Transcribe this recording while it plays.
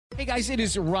Hey guys, it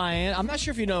is Ryan. I'm not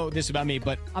sure if you know this about me,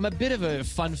 but I'm a bit of a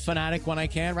fun fanatic when I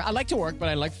can. I like to work, but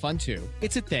I like fun too.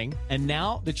 It's a thing. And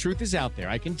now the truth is out there.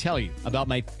 I can tell you about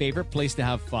my favorite place to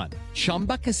have fun.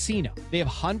 Chumba Casino. They have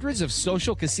hundreds of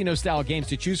social casino style games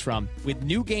to choose from with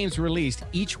new games released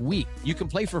each week. You can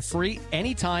play for free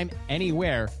anytime,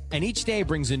 anywhere. And each day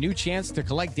brings a new chance to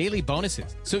collect daily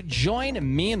bonuses. So join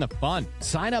me in the fun.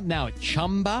 Sign up now at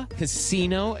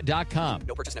ChumbaCasino.com.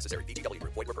 No purchase necessary. VGW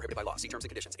Group. Void where prohibited by law. See terms and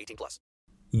conditions. 18+.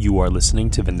 You are listening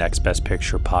to the Next Best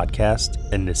Picture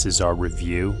podcast, and this is our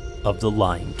review of The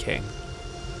Lion King.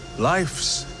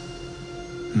 Life's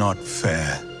not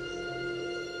fair,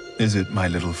 is it, my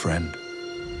little friend?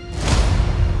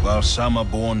 While some are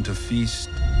born to feast,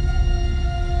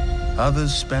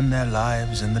 others spend their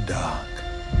lives in the dark.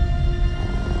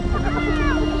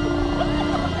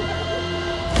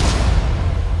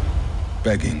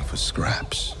 Begging for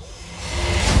scraps.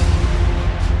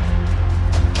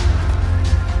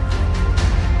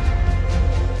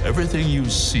 Everything you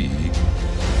see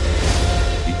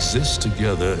exists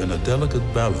together in a delicate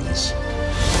balance.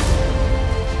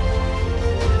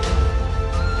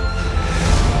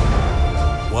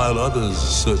 While others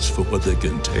search for what they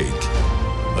can take,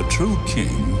 a true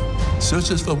king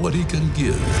searches for what he can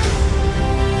give.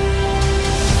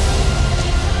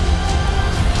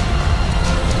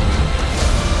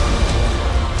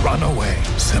 Run away,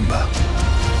 Simba,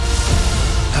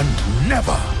 and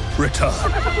never return.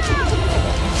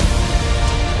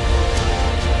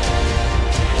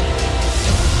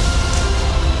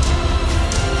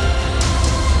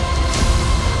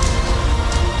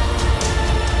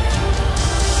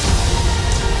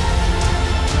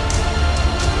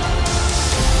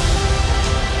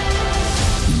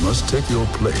 You must take your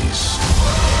place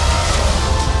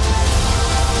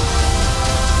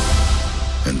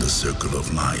in the circle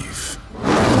of life.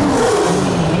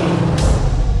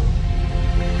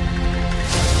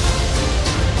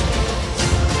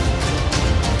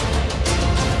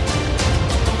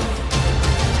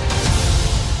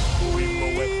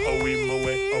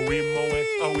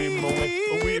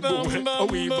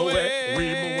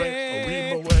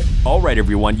 All right,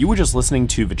 everyone, you were just listening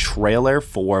to the trailer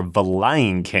for The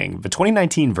Lion King, the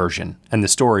 2019 version, and the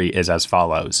story is as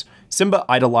follows. Simba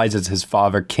idolizes his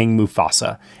father, King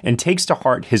Mufasa, and takes to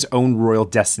heart his own royal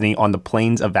destiny on the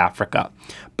plains of Africa.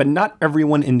 But not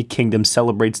everyone in the kingdom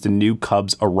celebrates the new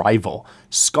cub's arrival.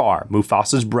 Scar,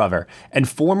 Mufasa's brother, and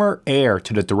former heir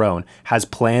to the throne, has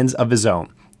plans of his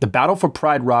own. The battle for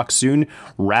Pride Rock soon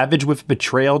ravaged with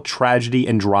betrayal, tragedy,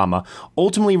 and drama,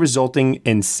 ultimately resulting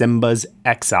in Simba's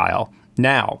exile.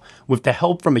 Now, with the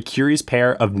help from a curious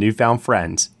pair of newfound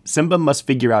friends, Simba must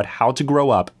figure out how to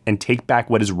grow up and take back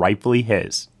what is rightfully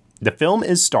his. The film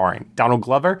is starring Donald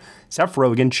Glover, Seth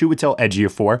Rogen, Chiwetel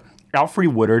Ejiofor,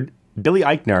 Alfre Woodard, Billy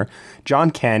Eichner, John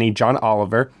Caney, John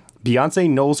Oliver, Beyonce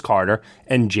Knowles Carter,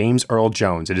 and James Earl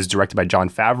Jones. It is directed by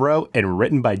Jon Favreau and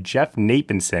written by Jeff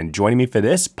Nathanson. Joining me for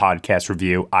this podcast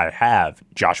review, I have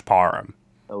Josh Parham.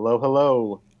 Hello,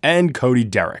 hello. And Cody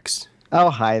Derricks. Oh,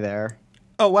 hi there.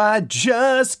 Oh, I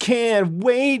just can't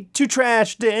wait to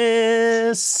trash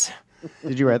this.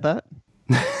 Did you write that?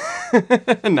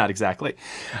 Not exactly.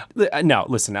 No,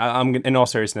 listen, I'm in all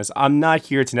seriousness, I'm not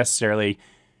here to necessarily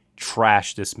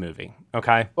trash this movie,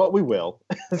 okay? But we will.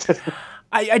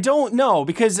 I don't know,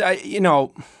 because,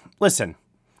 listen,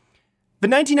 the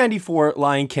 1994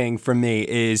 Lion King for me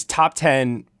is top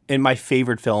 10 in my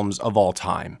favorite films of all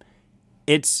time.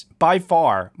 It's by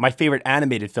far my favorite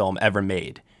animated film ever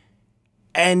made.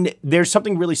 And there's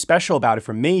something really special about it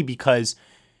for me because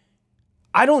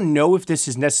I don't know if this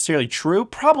is necessarily true,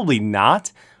 probably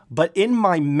not, but in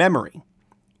my memory,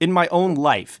 in my own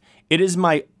life, it is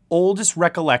my oldest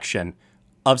recollection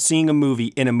of seeing a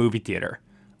movie in a movie theater.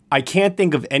 I can't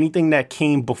think of anything that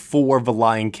came before The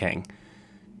Lion King.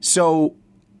 So,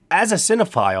 as a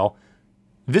cinephile,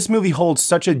 this movie holds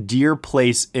such a dear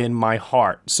place in my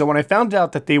heart. So when I found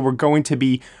out that they were going to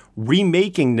be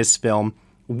remaking this film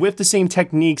with the same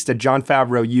techniques that Jon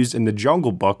Favreau used in The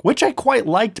Jungle Book, which I quite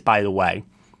liked, by the way,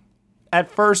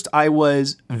 at first I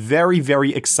was very,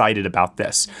 very excited about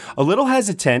this. A little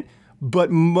hesitant,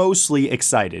 but mostly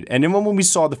excited. And then when we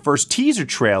saw the first teaser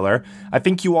trailer, I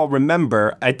think you all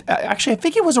remember, I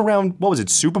think it was around,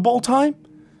 Super Bowl time?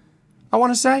 I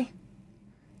want to say?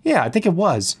 Yeah, I think it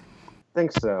was. I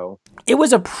think so. It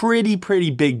was a pretty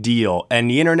big deal, and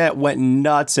the internet went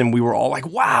nuts, and we were all like,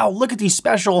 wow, look at these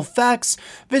special effects.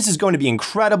 This is going to be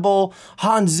incredible.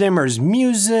 Hans Zimmer's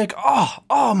music.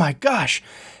 Oh my gosh.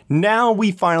 Now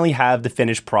we finally have the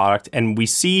finished product, and we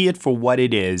see it for what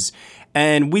it is.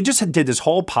 And we just did this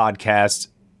whole podcast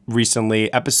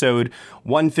recently, episode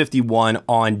 151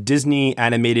 on Disney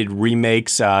animated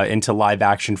remakes into live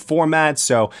action formats.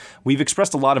 So we've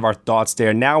expressed a lot of our thoughts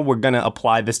there. Now we're going to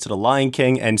apply this to The Lion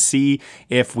King and see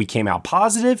if we came out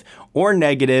positive or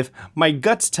negative. My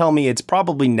guts tell me it's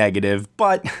probably negative,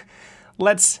 but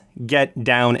let's get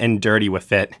down and dirty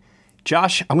with it.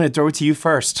 Josh, I'm going to throw it to you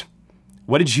first.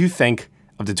 What did you think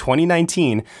of the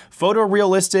 2019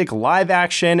 photorealistic,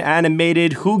 live-action,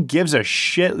 animated, who gives a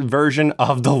shit version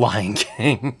of The Lion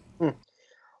King?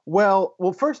 Well,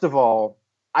 first of all,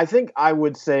 I think I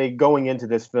would say going into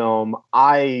this film,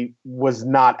 I was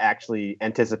not actually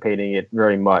anticipating it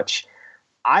very much.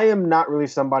 I am not really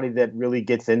somebody that really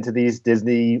gets into these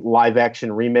Disney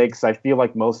live-action remakes. I feel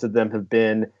like most of them have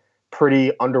been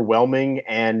pretty underwhelming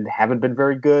and haven't been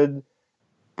very good.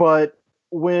 But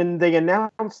when they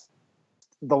announced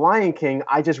The Lion King,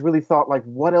 I just really thought, like,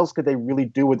 what else could they really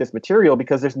do with this material?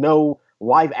 Because there's no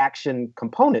live action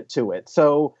component to it.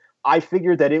 So I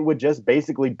figured that it would just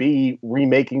basically be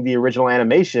remaking the original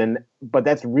animation, but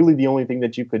that's really the only thing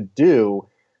that you could do.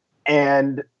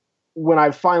 And when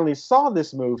I finally saw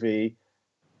this movie,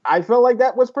 I felt like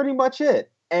that was pretty much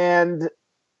it. And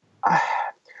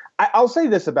I'll say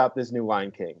this about this new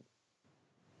Lion King.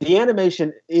 The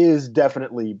animation is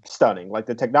definitely stunning. Like,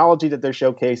 the technology that they're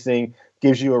showcasing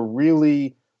gives you a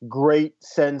really great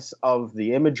sense of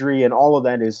the imagery, and all of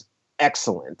that is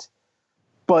excellent.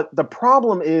 But the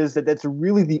problem is that that's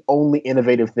really the only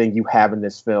innovative thing you have in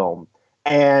this film.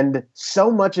 And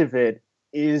so much of it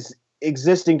is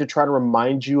existing to try to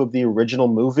remind you of the original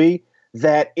movie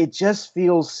that it just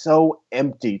feels so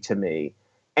empty to me.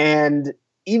 And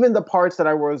even the parts that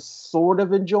I was sort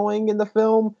of enjoying in the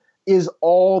film is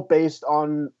all based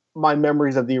on my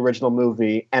memories of the original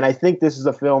movie. And I think this is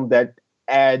a film that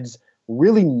adds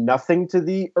really nothing to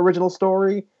the original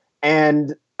story.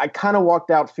 And I kind of walked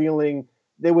out feeling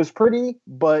it was pretty,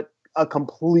 but a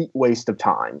complete waste of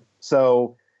time.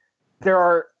 So there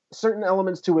are certain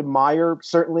elements to admire,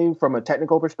 certainly from a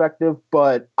technical perspective,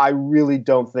 but I really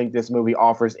don't think this movie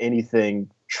offers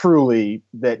anything truly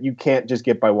that you can't just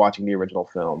get by watching the original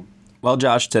film. Well,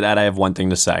 Josh, to that I have one thing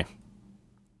to say.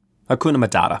 Hakuna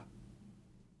Matata.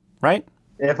 Right?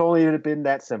 If only it had been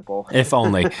that simple. If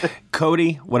only.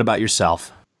 Cody, what about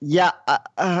yourself? Yeah.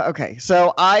 Okay.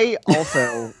 So I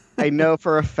also I know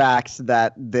for a fact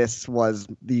that this was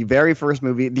the very first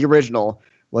movie. The original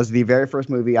was the very first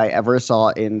movie I ever saw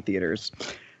in theaters,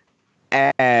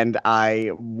 and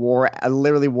I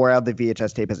literally wore out the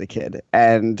VHS tape as a kid.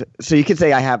 And so you could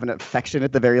say I have an affection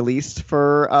at the very least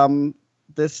for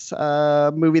this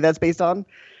movie that's based on.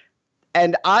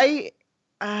 And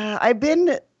I've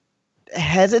been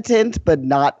hesitant but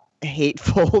not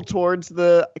hateful towards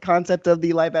the concept of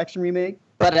the live action remake.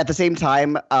 But at the same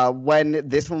time, when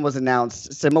this one was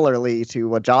announced, similarly to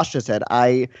what Josh just said,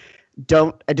 I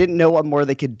didn't know what more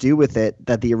they could do with it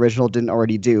that the original didn't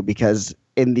already do. Because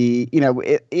in the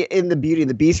in the Beauty and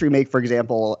the Beast remake, for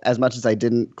example, as much as I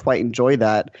didn't quite enjoy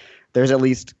that, there's at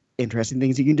least interesting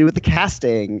things you can do with the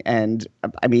casting. And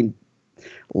I mean,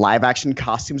 live action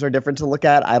costumes are different to look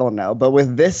at. I don't know. But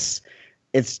with this,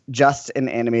 it's just an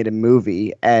animated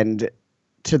movie. And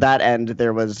to that end,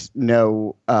 there was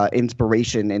no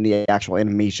inspiration in the actual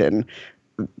animation.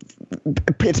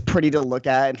 It's pretty to look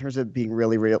at in terms of being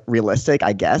really realistic,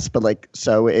 I guess. But like,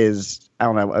 so is, I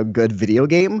don't know, a good video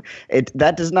game.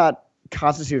 That does not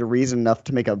constitute a reason enough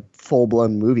to make a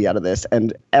full-blown movie out of this.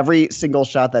 And every single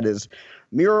shot that is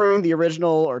mirroring the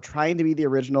original or trying to be the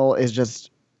original is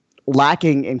just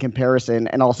lacking in comparison,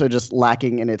 and also just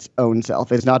lacking in its own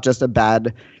self. It's not just a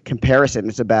bad comparison,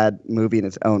 it's a bad movie in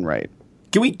its own right.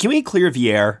 Can we clear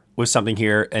the air with something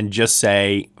here and just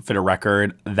say, for the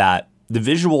record, that the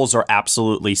visuals are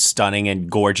absolutely stunning and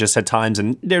gorgeous at times,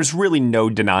 and there's really no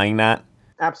denying that?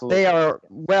 Absolutely. They are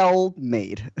well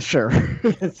made, sure.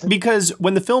 Because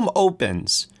when the film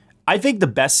opens, I think the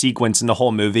best sequence in the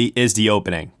whole movie is the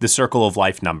opening, the Circle of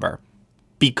Life number.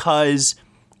 Because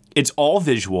it's all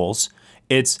visuals,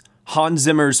 it's Hans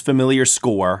Zimmer's familiar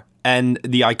score and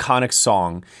the iconic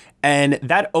song. And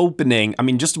that opening, I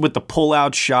mean, just with the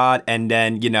pull-out shot and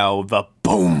then, the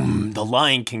boom, the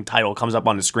Lion King title comes up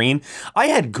on the screen, I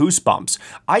had goosebumps.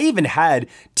 I even had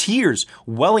tears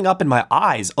welling up in my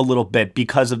eyes a little bit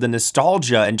because of the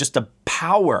nostalgia and just the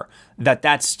power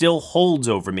that still holds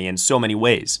over me in so many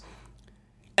ways.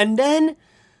 And then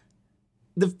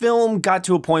the film got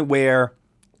to a point where,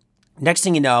 next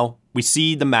thing you know, we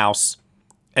see the mouse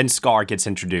and Scar gets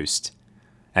introduced.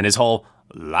 And his whole,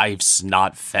 life's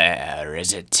not fair,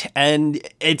 is it? And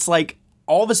it's like,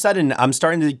 all of a sudden, I'm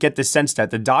starting to get the sense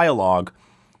that the dialogue,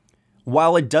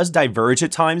 while it does diverge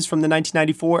at times from the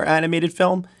 1994 animated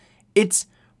film, It's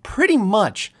pretty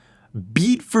much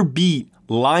beat for beat,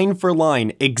 line for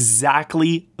line,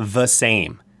 exactly the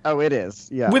same. Oh, it is.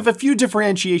 Yeah. With a few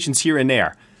differentiations here and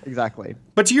there. Exactly.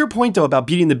 But to your point, though, about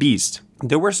Beauty and the Beast,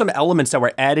 there were some elements that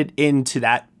were added into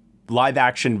that live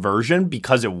action version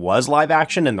because it was live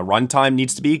action and the runtime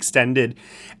needs to be extended.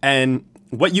 And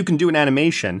what you can do in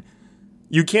animation,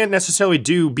 you can't necessarily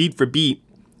do beat for beat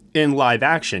in live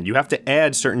action. You have to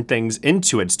add certain things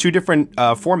into it. It's two different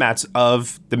formats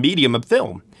of the medium of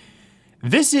film.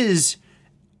 This is,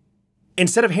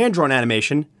 instead of hand-drawn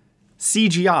animation,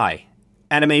 CGI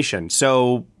animation.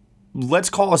 So let's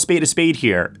call a spade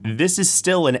here. This is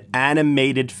still an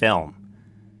animated film.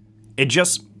 It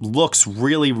just looks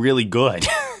really, really good.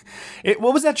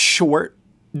 What was that short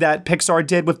that Pixar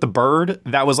did with the bird?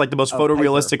 That was like the most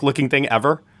photorealistic looking thing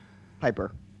ever.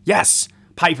 Piper. Yes,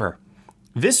 Piper.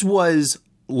 This was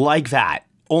like that,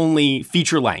 only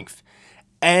feature length.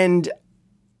 And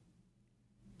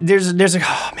there's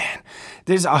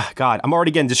God, I'm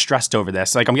already getting distressed over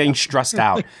this. Like, I'm getting stressed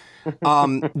out.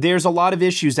 There's a lot of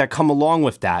issues that come along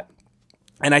with that.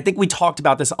 And I think we talked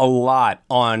about this a lot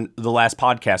on the last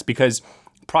podcast because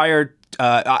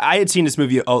I had seen this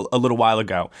movie a little while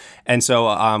ago. And so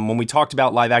when we talked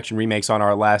about live action remakes on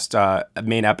our last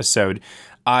main episode,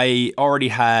 I already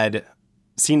had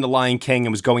seen The Lion King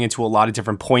and was going into a lot of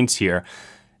different points here.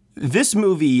 This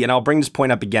movie, and I'll bring this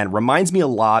point up again, reminds me a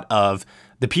lot of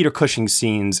the Peter Cushing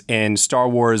scenes in Star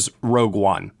Wars Rogue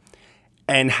One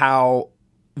and how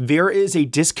there is a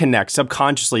disconnect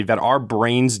subconsciously that our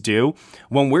brains do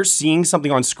when we're seeing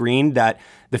something on screen that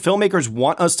the filmmakers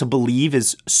want us to believe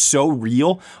is so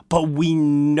real, but we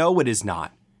know it is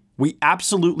not. We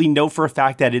absolutely know for a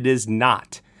fact that it is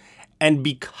not. And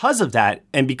because of that,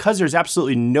 and because there's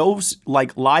absolutely no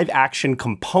like live action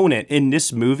component in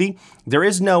this movie, there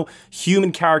is no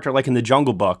human character like in the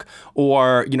Jungle Book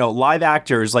or, live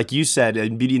actors like you said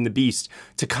in Beauty and the Beast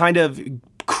to kind of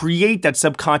create that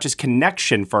subconscious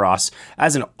connection for us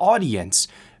as an audience.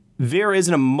 There is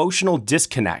an emotional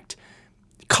disconnect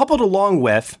coupled along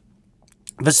with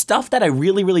the stuff that I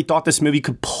really, really thought this movie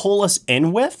could pull us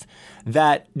in with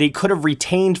that they could have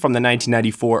retained from the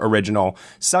 1994 original,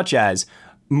 such as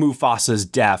Mufasa's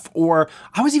death. Or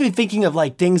I was even thinking of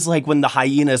like things like when the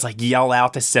hyenas like yell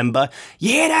out to Simba,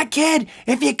 "You hear that, kid?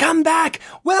 If you come back,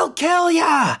 we'll kill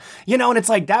ya!" And it's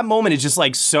like that moment is just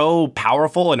like so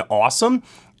powerful and awesome.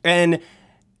 And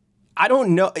I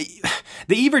don't know,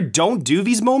 they either don't do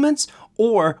these moments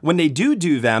or when they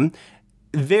do them,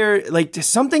 they're like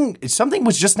something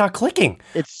was just not clicking.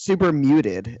 It's super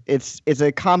muted. It's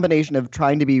a combination of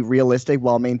trying to be realistic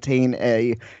while maintain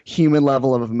a human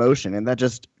level of emotion, and that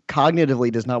just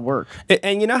cognitively does not work.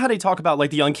 And you know how they talk about like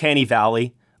the uncanny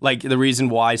valley, like the reason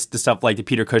why the stuff like the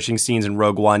Peter Cushing scenes in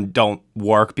Rogue One don't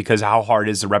work because how hard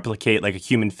it is to replicate like a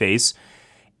human face.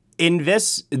 In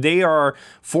this, they are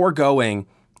foregoing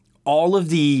all of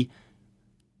the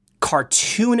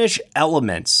cartoonish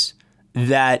elements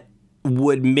that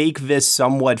would make this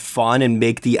somewhat fun and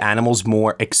make the animals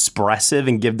more expressive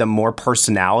and give them more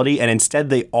personality. And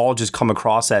instead, they all just come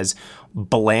across as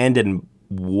bland and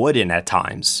wooden at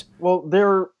times. Well,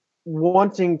 they're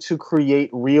wanting to create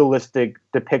realistic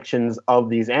depictions of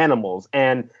these animals.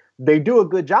 And they do a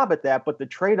good job at that. But the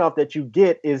trade-off that you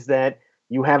get is that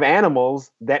you have animals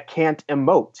that can't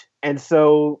emote. And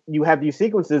so you have these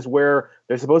sequences where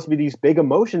there's supposed to be these big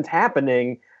emotions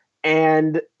happening,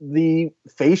 and the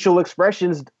facial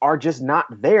expressions are just not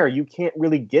there. You can't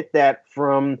really get that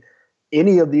from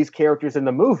any of these characters in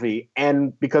the movie.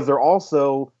 And because they're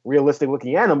also realistic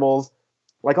looking animals,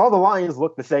 like all the lions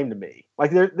look the same to me.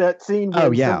 Like that scene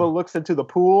where Simba looks into the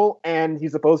pool and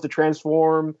he's supposed to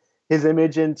transform his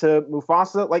image into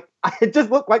Mufasa, like it just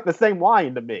looked like the same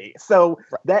lion to me. So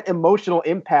that emotional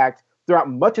impact throughout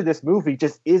much of this movie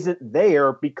just isn't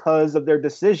there because of their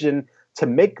decision to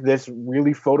make this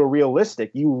really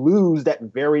photorealistic. You lose that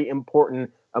very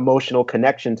important emotional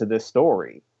connection to this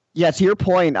story. Yeah, to your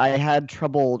point, I had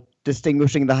trouble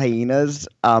distinguishing the hyenas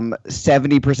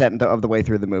 70% of the way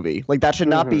through the movie. Like, that should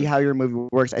not be how your movie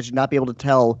works. I should not be able to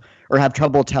tell or have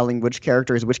trouble telling which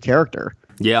character is which character.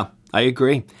 Yeah, I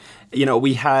agree.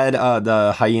 We had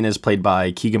the hyenas played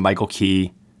by Keegan-Michael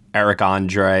Key, Eric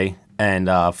Andre, and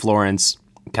Florence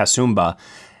Kasumba.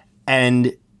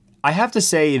 And I have to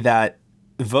say that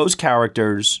those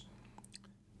characters,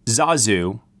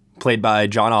 Zazu, played by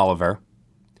John Oliver,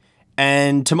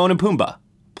 and Timon and Pumbaa,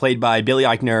 played by Billy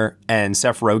Eichner and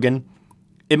Seth Rogen,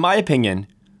 in my opinion,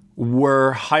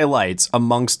 were highlights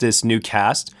amongst this new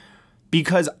cast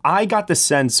because I got the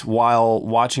sense while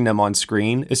watching them on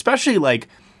screen, especially like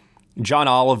John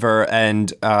Oliver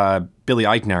and Billy Billy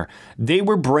Eichner, they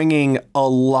were bringing a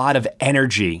lot of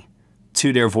energy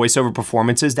to their voiceover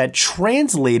performances that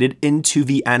translated into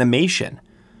the animation.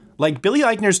 Like Billy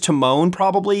Eichner's Timon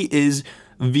probably is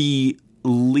the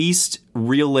least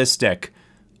realistic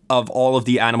of all of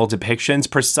the animal depictions,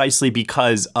 precisely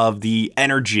because of the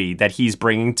energy that he's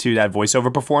bringing to that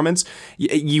voiceover performance.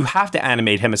 You have to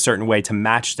animate him a certain way to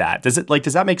match that. Does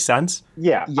that make sense?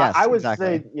 Yeah. Yes, I would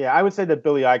exactly. say, I would say that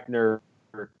Billy Eichner,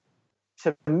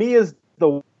 to me, is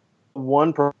the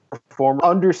one performer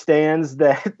understands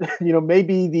that,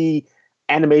 maybe the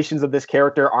animations of this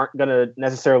character aren't going to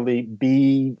necessarily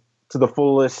be to the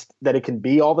fullest that it can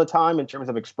be all the time in terms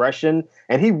of expression.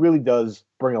 And he really does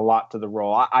bring a lot to the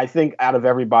role. I think out of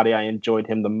everybody, I enjoyed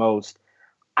him the most.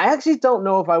 I actually don't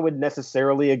know if I would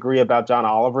necessarily agree about John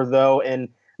Oliver, though. And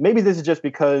maybe this is just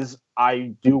because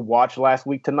I do watch Last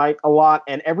Week Tonight a lot.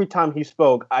 And every time he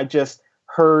spoke, I just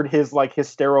heard his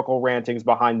hysterical rantings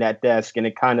behind that desk. And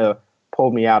it kind of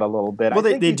pulled me out a little bit. Well,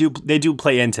 they do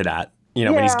play into that,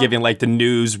 when he's giving the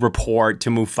news report to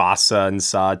Mufasa and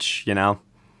such,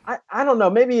 I don't know.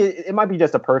 Maybe it might be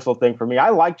just a personal thing for me. I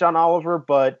like John Oliver,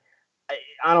 but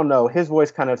I don't know. His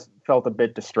voice kind of felt a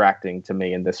bit distracting to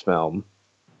me in this film.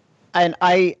 And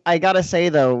I gotta say,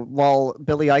 though, while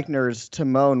Billy Eichner's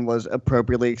Timon was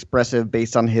appropriately expressive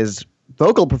based on his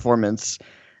vocal performance,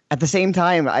 at the same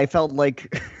time, I felt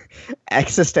like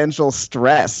existential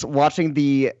stress watching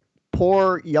the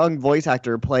poor young voice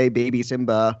actor play baby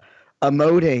Simba,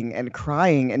 emoting and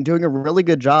crying and doing a really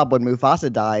good job when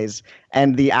Mufasa dies,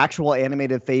 and the actual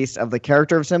animated face of the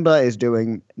character of Simba is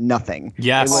doing nothing.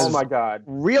 Yes. Oh my God.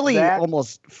 Really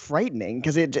almost frightening,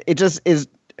 because it just is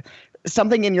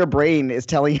something in your brain is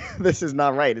telling you this is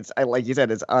not right. It's like you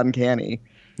said, it's uncanny.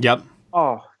 Yep.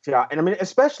 Oh, yeah. And I mean,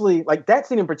 especially that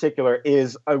scene in particular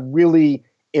is a really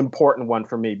important one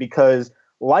for me because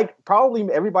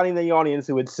probably everybody in the audience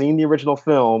who had seen the original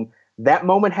film, that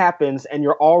moment happens and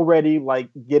you're already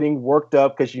getting worked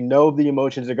up because the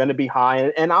emotions are going to be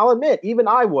high. And I'll admit, even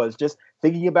I was just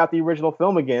thinking about the original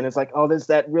film again. It's there's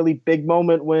that really big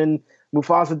moment when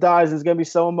Mufasa dies. It's going to be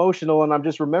so emotional. And I'm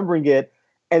just remembering it.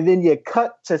 And then you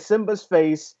cut to Simba's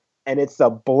face and it's a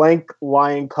blank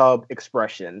lion cub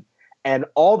expression. And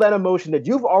all that emotion that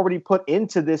you've already put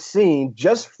into this scene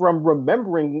just from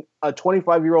remembering a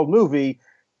 25-year-old movie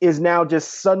is now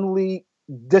just suddenly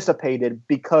dissipated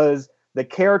because the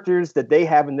characters that they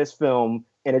have in this film,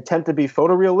 in attempt to be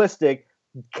photorealistic,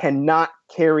 cannot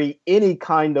carry any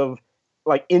kind of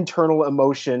internal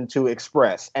emotion to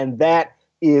express. And that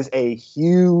is a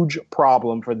huge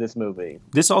problem for this movie.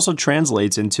 This also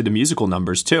translates into the musical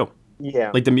numbers too.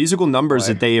 Yeah. The musical numbers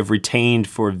that they have retained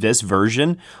for this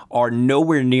version are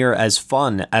nowhere near as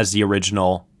fun as the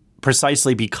original,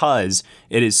 precisely because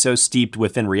it is so steeped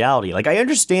within reality. I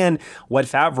understand what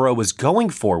Favreau was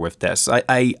going for with this.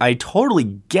 I totally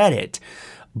get it.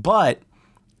 But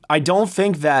I don't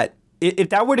think that if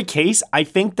that were the case, I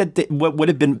think that what would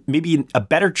have been maybe a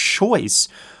better choice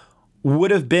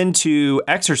would have been to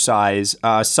exercise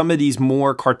some of these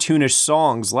more cartoonish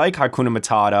songs like Hakuna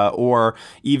Matata or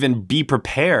even Be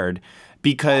Prepared,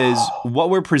 because what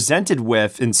we're presented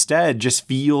with instead just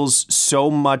feels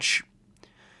so much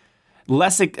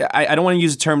less. I don't want to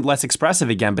use the term less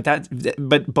expressive again,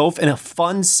 but both in a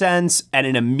fun sense and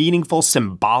in a meaningful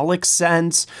symbolic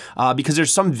sense, because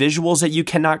there's some visuals that you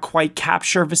cannot quite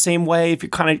capture the same way if you're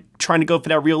kind of trying to go for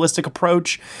that realistic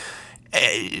approach.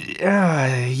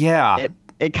 Yeah.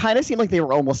 It kind of seemed like they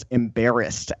were almost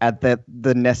embarrassed at the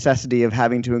necessity of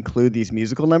having to include these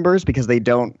musical numbers because they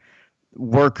don't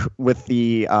work with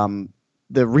the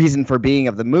reason for being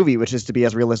of the movie, which is to be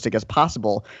as realistic as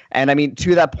possible. And I mean,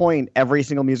 to that point, every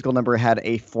single musical number had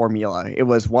a formula. It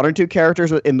was one or two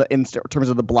characters in terms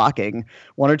of the blocking.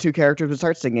 One or two characters would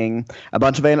start singing. A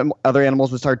bunch of other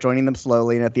animals would start joining them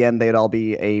slowly, and at the end, they'd all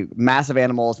be a mass of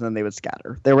animals, and then they would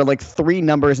scatter. There were 3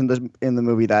 numbers in the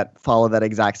movie that follow that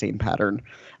exact same pattern.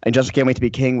 And Just Can't Wait to Be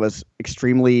King was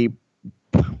extremely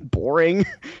boring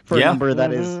for a number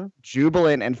that is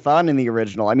jubilant and fun in the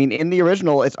original. I mean, in the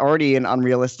original, it's already an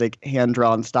unrealistic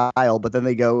hand-drawn style, but then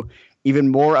they go even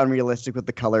more unrealistic with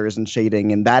the colors and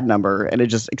shading in that number, and it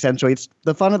just accentuates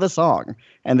the fun of the song.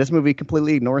 And this movie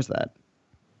completely ignores that.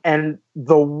 And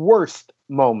the worst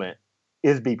moment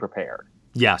is Be Prepared.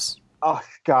 Yes. Oh,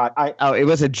 God. It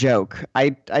was a joke.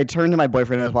 I turned to my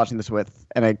boyfriend I was watching this with,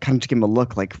 and I kind of gave him a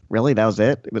look like, really? That was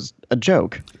it? It was a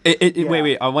joke.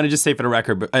 Wait. I want to just say for the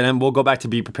record, and then we'll go back to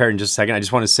Be Prepared in just a second. I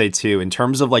just want to say, too, in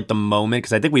terms of the moment,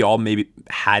 because I think we all maybe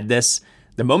had this,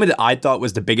 the moment that I thought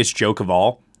was the biggest joke of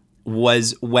all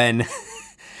was when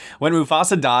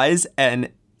Mufasa dies and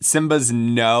Simba's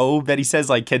no that he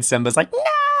says, kid Simba's no!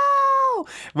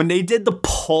 when they did the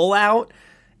pull out,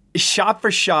 shot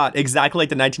for shot, exactly like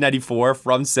the 1994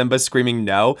 from Simba screaming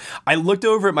no, I looked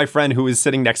over at my friend who was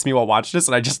sitting next to me while watching this,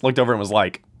 and I just looked over and was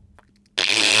like...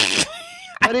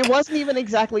 But it wasn't even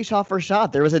exactly shot for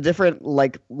shot. There was a different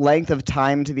length of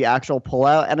time to the actual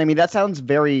pullout. And I mean, that sounds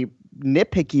very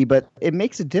nitpicky, but it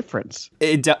makes a difference.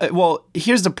 Well,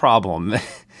 here's the problem.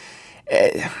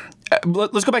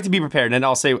 Let's go back to Be Prepared, and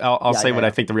I'll say what I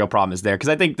think the real problem is there, because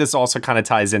I think this also kind of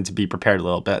ties into Be Prepared a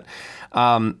little bit.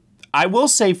 I will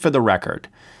say for the record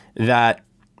that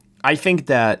I think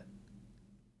that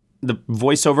the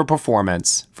voiceover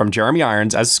performance from Jeremy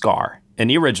Irons as Scar in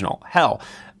the original, hell,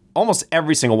 almost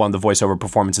every single one of the voiceover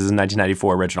performances in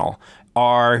 1994 original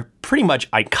are pretty much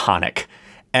iconic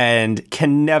and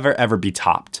can never, ever be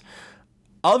topped.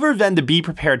 Other than the Be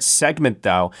Prepared segment,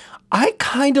 though, I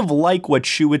kind of like what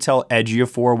Chiwetel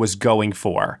Ejiofor was going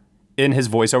for in his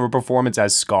voiceover performance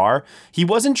as Scar. He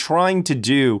wasn't trying to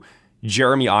do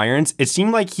Jeremy Irons. It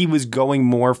seemed like he was going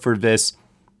more for this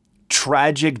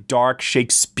tragic, dark,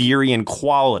 Shakespearean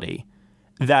quality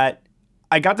that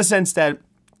I got the sense that,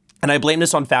 and I blame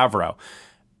this on Favreau,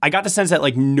 I got the sense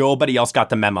that nobody else got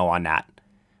the memo on that.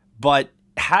 But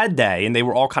had they, and they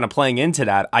were all kind of playing into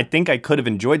that, I think I could have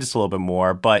enjoyed this a little bit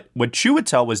more. But what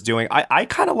Chiwetel was doing, I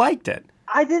kind of liked it.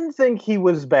 I didn't think he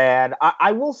was bad.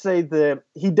 I will say that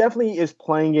he definitely is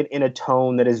playing it in a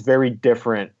tone that is very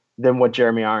different than what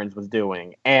Jeremy Irons was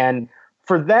doing. And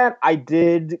for that, I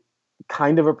did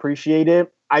kind of appreciate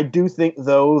it. I do think,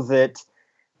 though, that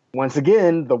once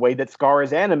again, the way that Scar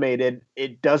is animated,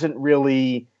 it doesn't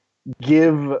really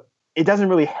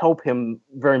help him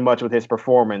very much with his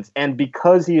performance. And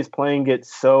because he is playing it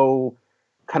so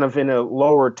kind of in a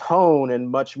lower tone and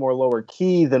much more lower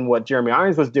key than what Jeremy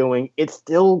Irons was doing, it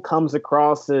still comes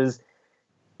across as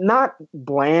not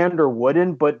bland or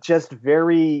wooden, but just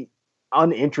very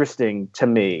uninteresting to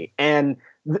me. And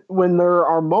when there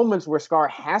are moments where Scar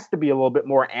has to be a little bit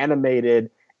more animated,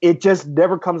 it just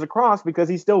never comes across because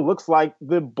he still looks like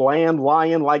the bland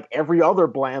lion, like every other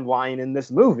bland lion in this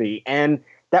movie. And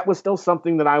that was still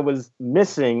something that I was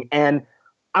missing. And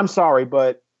I'm sorry,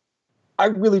 but I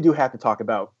really do have to talk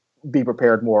about Be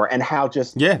Prepared more and how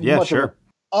just much of an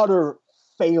utter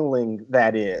failing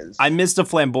that is. I miss the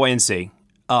flamboyancy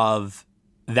of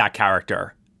that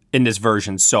character in this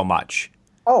version so much.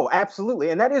 Oh, absolutely.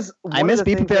 And that is I miss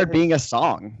Be Prepared being a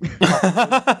song.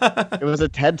 It was a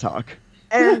TED Talk.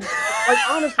 And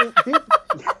honestly,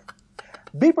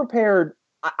 Be Prepared,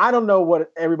 I don't know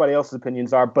what everybody else's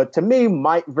opinions are, but to me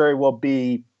might very well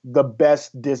be the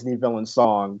best Disney villain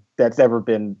song that's ever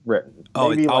been written.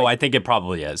 I think it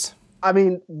probably is. I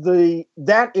mean,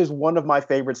 that is one of my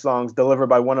favorite songs delivered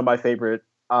by one of my favorite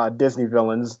Disney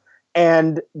villains.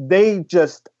 And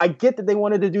I get that they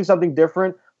wanted to do something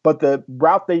different, but the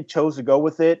route they chose to go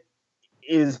with it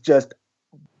is just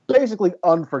basically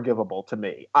unforgivable to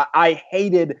me. I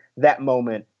hated that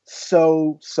moment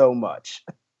so much.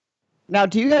 Now,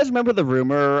 do you guys remember the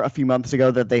rumor a few months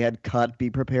ago that they had cut Be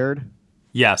Prepared?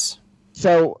 Yes.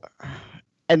 So,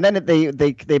 and then they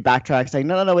backtrack saying,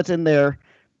 no, it's in there.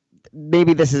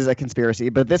 Maybe this is a conspiracy,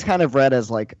 but this kind of read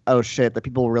as oh shit, the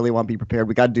people really want Be Prepared.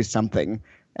 We got to do something.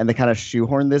 And they kind of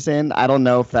shoehorned this in. I don't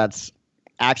know if that's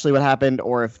actually what happened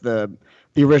or if the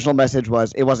original message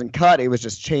was it wasn't cut, it was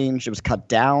just changed, it was cut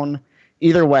down.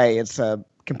 Either way, it's a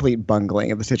complete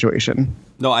bungling of the situation.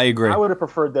 No, I agree. I would have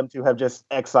preferred them to have just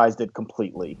excised it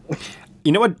completely.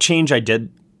 You know what change I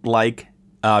did like?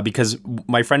 Because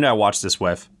my friend I watched this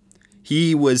with,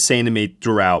 he was saying to me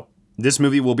throughout, this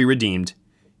movie will be redeemed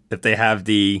if they have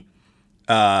the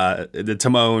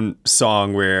Timon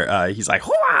song where he's like,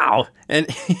 wow! And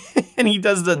and he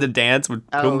does the dance with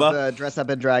Pumbaa. The dress up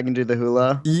and drag and do the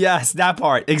hula. Yes, that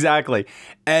part, exactly.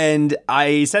 And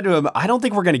I said to him, I don't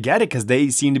think we're going to get it because they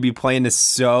seem to be playing this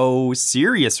so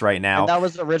serious right now. And that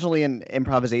was originally an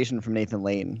improvisation from Nathan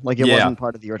Lane. It wasn't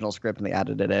part of the original script and they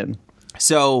added it in.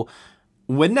 So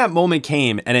when that moment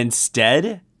came and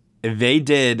instead they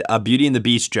did a Beauty and the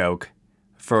Beast joke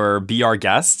for Be Our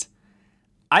Guest,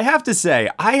 I have to say,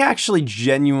 I actually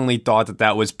genuinely thought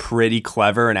that was pretty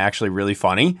clever and actually really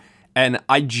funny. And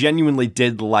I genuinely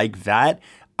did like that.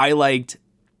 I liked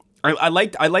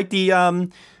the,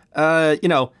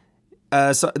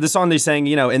 the song they sang,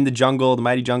 in the jungle, the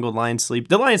mighty jungle, the lion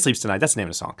sleeps tonight. That's the name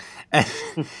of the song.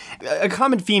 A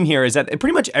common theme here is that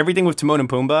pretty much everything with Timon and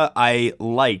Pumbaa I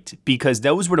liked because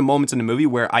those were the moments in the movie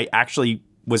where I actually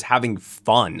was having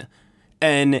fun.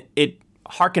 And it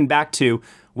harkened back to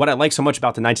what I like so much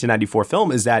about the 1994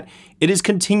 film is that it is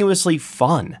continuously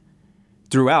fun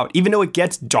throughout. Even though it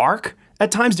gets dark,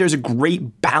 at times there's a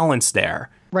great balance there.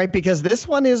 Right, because this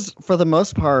one is, for the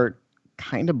most part,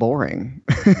 kind of boring,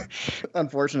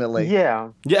 unfortunately. Yeah.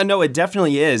 Yeah, no, it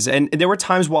definitely is. And there were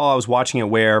times while I was watching it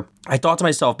where I thought to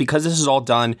myself, because this is all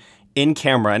done in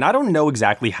camera, and I don't know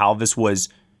exactly how this was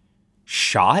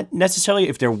shot necessarily,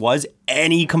 if there was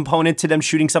any component to them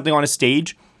shooting something on a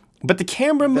stage, but the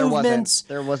camera movements.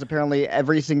 There was apparently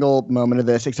every single moment of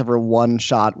this, except for one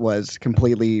shot, was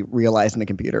completely realized in a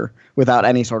computer without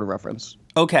any sort of reference.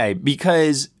 Okay,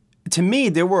 because to me,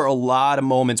 there were a lot of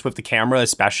moments with the camera,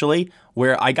 especially,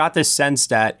 where I got this sense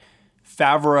that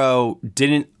Favreau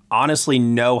didn't honestly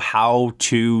know how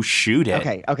to shoot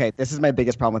it. Okay. This is my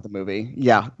biggest problem with the movie.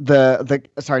 Yeah, the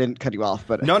sorry, I didn't cut you off,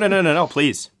 but No,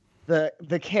 please.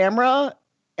 The camera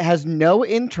has no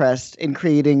interest in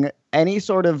creating any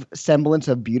sort of semblance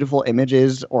of beautiful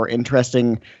images or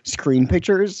interesting screen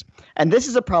pictures. And this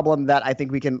is a problem that I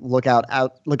think we can look at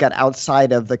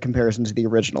outside of the comparison to the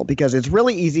original, because it's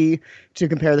really easy to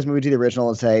compare this movie to the original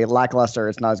and say lackluster,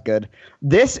 it's not as good.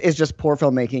 This is just poor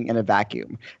filmmaking in a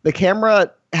vacuum. The camera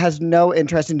has no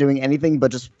interest in doing anything but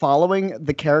just following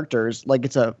the characters like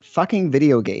it's a fucking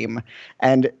video game,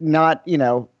 and not,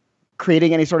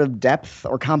 creating any sort of depth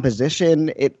or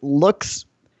composition. It looks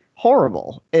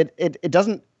horrible. It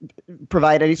doesn't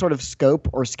provide any sort of scope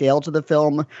or scale to the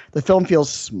film. The film feels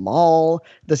small.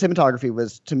 The cinematography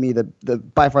was, to me, the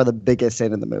by far the biggest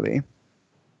sin in the movie.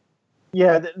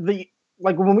 Yeah, the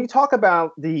like when we talk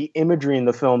about the imagery in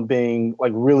the film being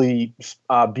like really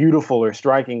beautiful or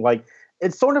striking, like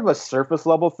it's sort of a surface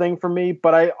level thing for me.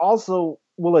 But I also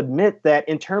will admit that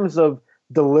in terms of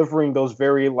delivering those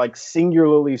very like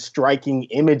singularly striking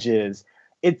images,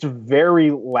 it's very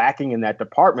lacking in that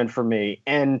department for me.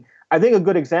 And I think a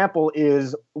good example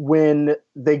is when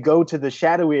they go to the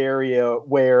shadowy area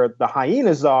where the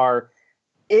hyenas are.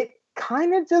 It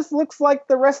kind of just looks like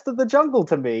the rest of the jungle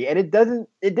to me, and it didn't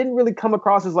really come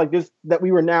across as like this, that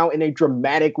we were now in a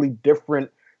dramatically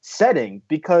different setting,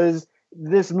 because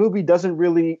this movie doesn't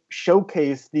really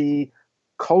showcase the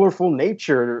colorful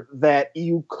nature that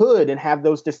you could and have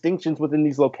those distinctions within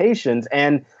these locations.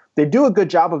 And they do a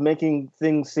good job of making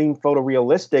things seem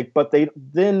photorealistic, but they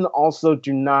then also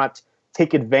do not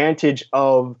take advantage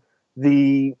of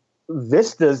the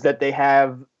vistas that they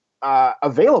have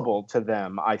available to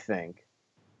them, I think.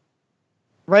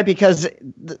 Right, because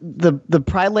the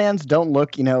Pride Lands don't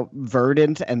look,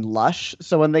 verdant and lush.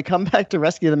 So when they come back to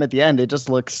rescue them at the end, it just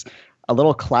looks a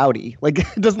little cloudy. Like,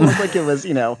 it doesn't look like it was,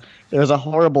 there was a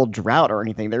horrible drought or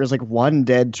anything. There was like one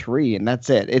dead tree and that's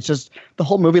it. It's just, the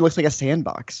whole movie looks like a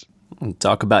sandbox.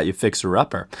 Talk about you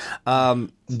fixer-upper.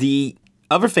 The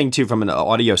other thing, too, from an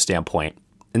audio standpoint,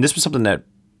 and this was something that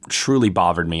truly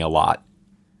bothered me a lot,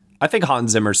 I think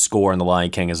Hans Zimmer's score in The Lion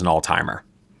King is an all-timer.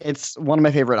 It's one of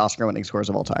my favorite Oscar-winning scores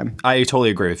of all time. I totally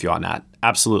agree with you on that.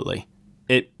 Absolutely.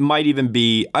 It might even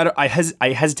be, I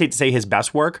hesitate to say his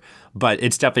best work, but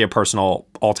it's definitely a personal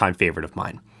all-time favorite of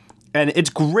mine. And it's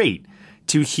great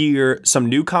to hear some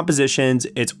new compositions.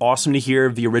 It's awesome to hear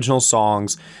the original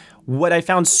songs. What I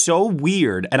found so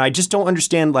weird, and I just don't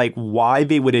understand like why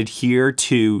they would adhere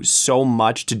to so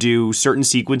much to do certain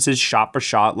sequences shot for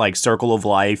shot, like Circle of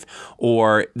Life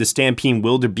or the Stampede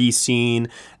Wildebeest scene.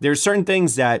 There's certain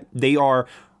things that they are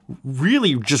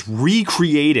really just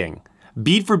recreating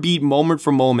beat for beat, moment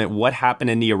for moment, what happened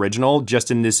in the original,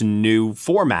 just in this new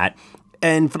format.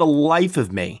 And for the life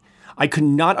of me, I could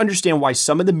not understand why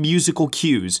some of the musical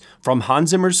cues from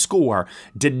Hans Zimmer's score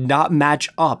did not match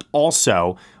up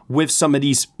also with some of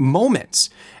these moments.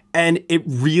 And it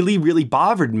really, really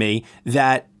bothered me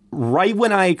that right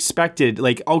when I expected,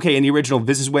 like, okay, in the original,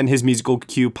 this is when his musical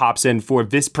cue pops in for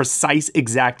this precise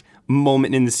exact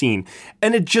moment in the scene.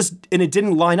 And it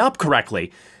didn't line up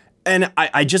correctly. And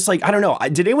I just like, I don't know.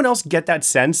 Did anyone else get that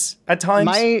sense at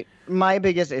times? My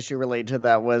biggest issue related to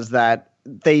that was that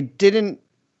they didn't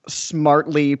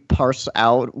smartly parse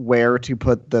out where to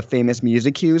put the famous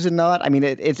music cues and not. I mean,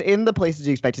 it's in the places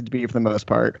you expect it to be for the most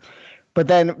part. But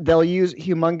then they'll use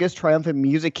humongous triumphant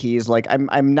music keys. Like I'm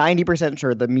 90%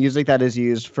 sure the music that is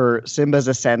used for Simba's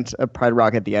ascent of Pride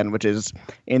Rock at the end, which is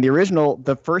in the original,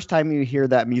 the first time you hear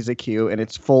that music cue in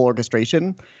its full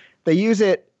orchestration, they use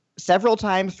it several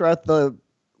times throughout the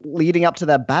leading up to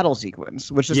that battle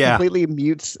sequence, which just completely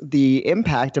mutes the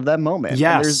impact of that moment.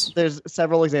 Yes. And there's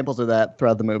several examples of that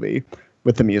throughout the movie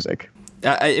with the music.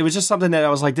 It was just something that I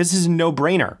was like, this is a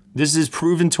no-brainer. This is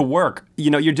proven to work.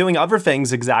 You're doing other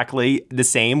things exactly the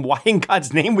same. Why in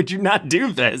God's name would you not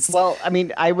do this? Well, I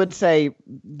mean, I would say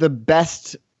the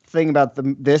best thing about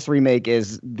this remake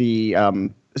is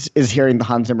is hearing the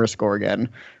Hans Zimmer score again.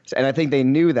 And I think they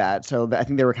knew that. So I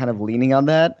think they were kind of leaning on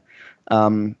that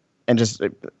and just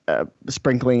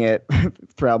sprinkling it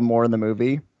throughout more in the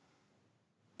movie.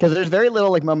 Because there's very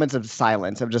little like moments of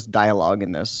silence, of just dialogue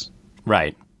in this.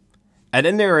 Right. And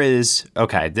then there is,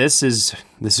 okay, this is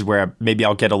where maybe I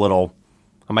might get a little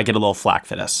flack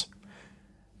for this.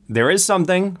 There is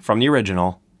something from the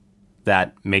original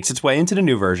that makes its way into the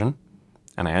new version,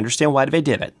 and I understand why they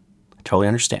did it. I totally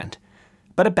understand.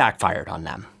 But it backfired on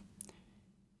them.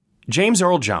 James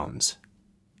Earl Jones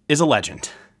is a legend.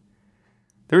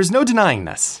 There is no denying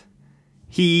this.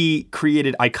 He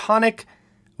created iconic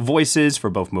voices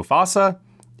for both Mufasa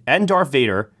and Darth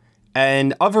Vader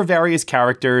and other various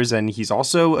characters, and he's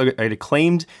also an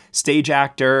acclaimed stage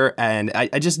actor, and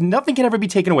I just, nothing can ever be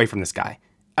taken away from this guy,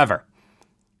 ever.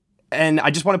 And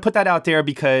I just want to put that out there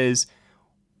because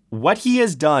what he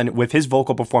has done with his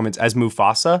vocal performance as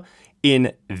Mufasa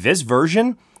in this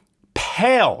version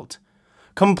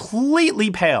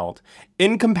completely paled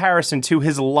in comparison to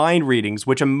his line readings,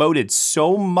 which emoted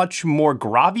so much more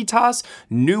gravitas,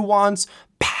 nuance,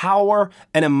 power,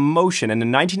 and emotion in the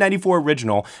 1994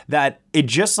 original that it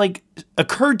just like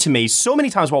occurred to me so many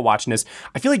times while watching this.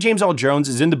 I feel like James Earl Jones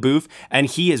is in the booth and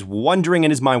he is wondering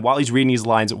in his mind while he's reading these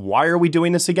lines, why are we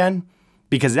doing this again?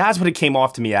 Because that's what it came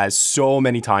off to me as so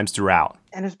many times throughout.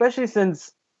 And especially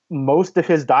since most of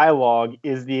his dialogue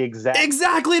is the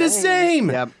exactly the same.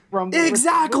 Yep. From the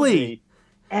exactly. movie.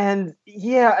 And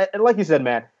yeah, like you said,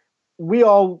 Matt, we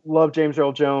all love James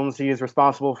Earl Jones. He is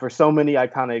responsible for so many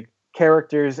iconic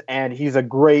characters, and he's a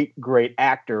great, great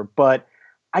actor. But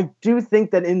I do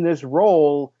think that in this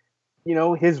role, you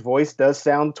know, his voice does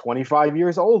sound 25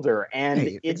 years older,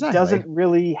 and it doesn't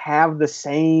really have the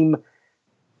same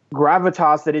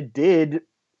gravitas that it did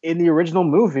in the original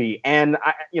movie. And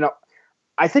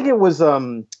I think it was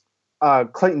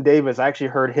Clayton Davis. I actually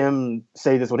heard him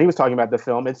say this when he was talking about the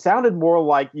film. It sounded more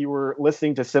like you were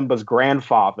listening to Simba's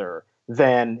grandfather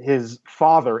than his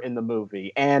father in the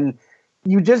movie. And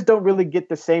you just don't really get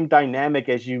the same dynamic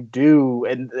as you do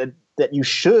and that you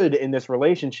should in this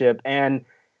relationship. And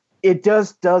it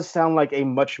does sound like a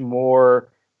much more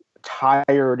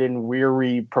tired and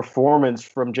weary performance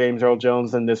from James Earl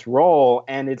Jones in this role.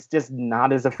 And it's just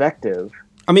not as effective.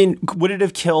 I mean, would it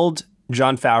have killed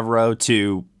Jon Favreau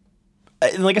to,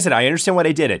 like I said, I understand why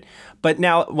they did it. But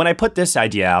now when I put this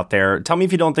idea out there, tell me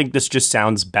if you don't think this just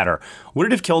sounds better. Would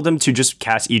it have killed him to just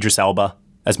cast Idris Elba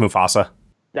as Mufasa?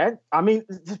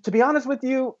 To be honest with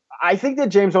you, I think that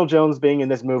James Earl Jones being in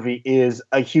this movie is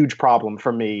a huge problem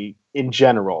for me in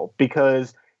general,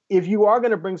 because if you are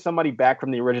going to bring somebody back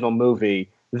from the original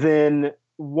movie, then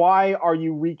why are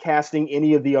you recasting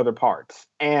any of the other parts?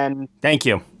 And thank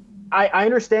you. I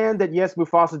understand that, yes,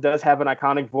 Mufasa does have an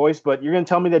iconic voice, but you're going to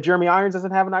tell me that Jeremy Irons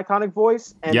doesn't have an iconic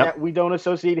voice and that we don't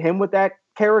associate him with that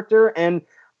character. And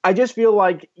I just feel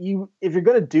like if you're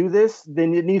going to do this,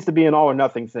 then it needs to be an all or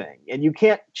nothing thing. And you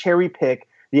can't cherry pick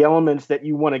the elements that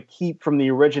you want to keep from the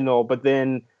original, but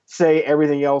then say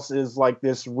everything else is like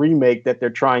this remake that they're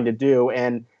trying to do.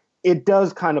 And it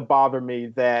does kind of bother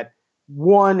me that,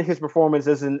 one, his performance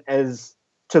isn't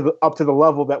up to the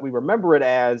level that we remember it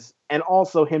as, and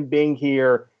also him being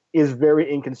here is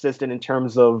very inconsistent in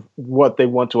terms of what they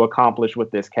want to accomplish with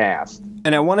this cast.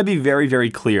 And I want to be very, very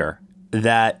clear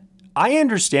that I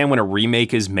understand when a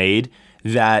remake is made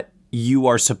that you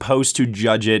are supposed to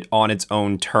judge it on its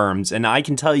own terms. And I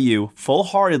can tell you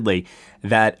full-heartedly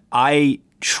that I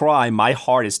try my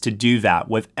hardest to do that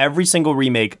with every single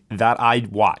remake that I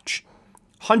watch.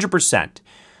 100%.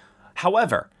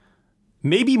 However,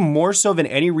 maybe more so than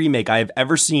any remake I have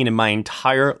ever seen in my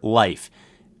entire life,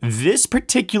 this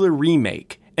particular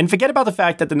remake, and forget about the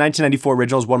fact that the 1994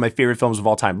 original is one of my favorite films of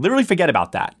all time. Literally forget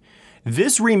about that.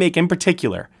 This remake in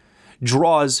particular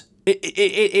draws,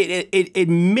 it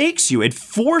makes you, it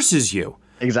forces you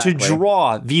to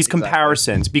draw these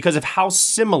comparisons because of how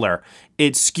similar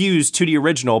it skews to the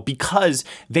original, because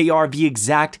they are the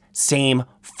exact same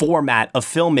format of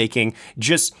filmmaking.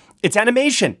 Just, it's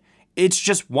animation. It's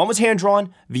just one was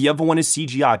hand-drawn, the other one is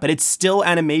CGI, but it's still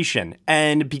animation.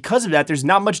 And because of that, there's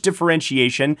not much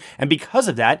differentiation. And because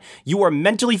of that, you are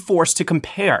mentally forced to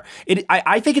compare.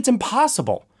 I think it's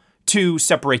impossible to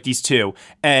separate these two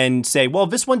and say, well,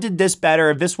 this one did this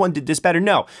better, this one did this better.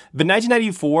 No, the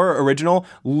 1994 original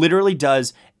literally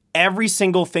does every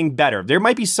single thing better. There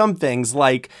might be some things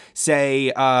like,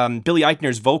 say, Billy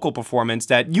Eichner's vocal performance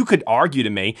that you could argue to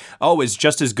me, is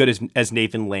just as good as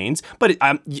Nathan Lane's, but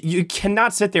you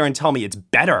cannot sit there and tell me it's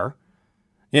better.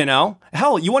 You know?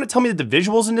 Hell, you want to tell me that the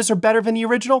visuals in this are better than the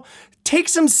original? Take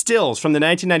some stills from the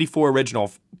 1994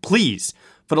 original, please,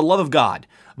 for the love of God.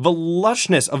 The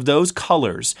lushness of those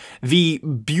colors, the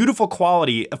beautiful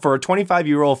quality for a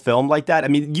 25-year-old film like that. I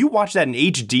mean, you watch that in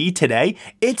HD today,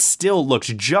 it still looks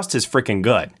just as freaking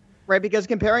good. Right, because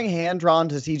comparing hand-drawn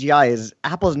to CGI is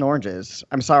apples and oranges.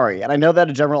 I'm sorry. And I know that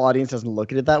a general audience doesn't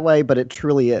look at it that way, but it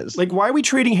truly is. Like, why are we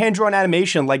treating hand-drawn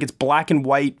animation like it's black and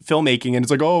white filmmaking? And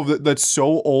it's like, oh, that's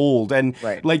so old. And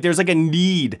Right. like, there's like a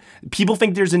need. People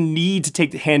think there's a need to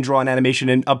take the hand-drawn animation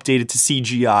and update it to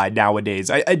CGI nowadays.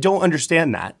 I don't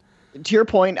understand that. To your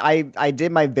point, I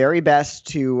did my very best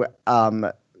to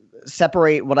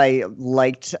separate what I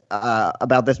liked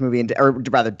about this movie, or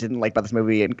rather didn't like about this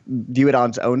movie, and view it on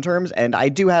its own terms. And I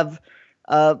do have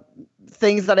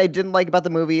things that I didn't like about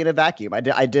the movie in a vacuum.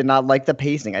 I did not like the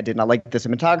pacing. I did not like the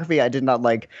cinematography. I did not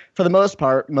like, for the most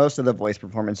part, most of the voice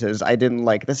performances. I didn't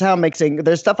like the sound mixing.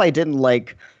 There's stuff I didn't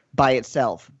like by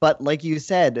itself. But like you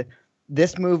said,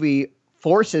 this movie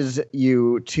forces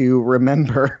you to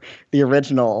remember the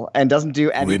original and doesn't do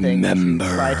anything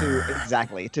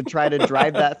to try to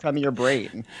drive that from your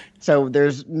brain. So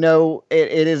there's no,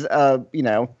 it is a,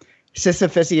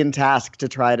 Sisyphusian task to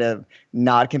try to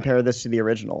not compare this to the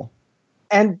original.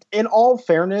 And in all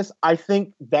fairness, I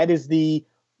think that is the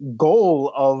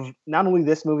goal of not only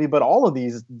this movie, but all of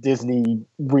these Disney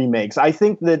remakes. I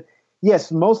think that,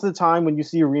 yes, most of the time when you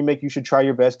see a remake, you should try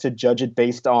your best to judge it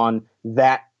based on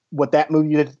what that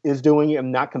movie is doing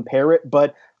and not compare it.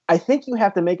 But I think you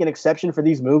have to make an exception for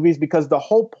these movies because the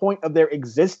whole point of their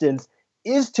existence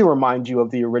is to remind you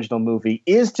of the original movie,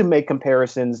 is to make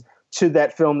comparisons to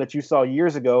that film that you saw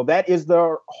years ago. That is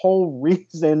the whole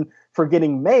reason for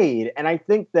getting made. And I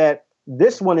think that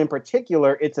this one in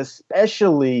particular, it's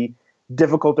especially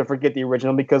difficult to forget the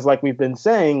original because, like we've been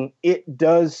saying, it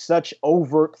does such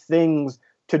overt things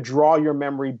to draw your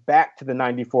memory back to the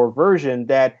 94 version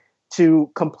that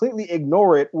to completely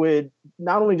ignore it would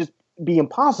not only just be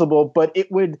impossible, but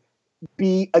it would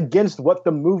be against what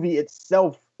the movie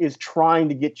itself is trying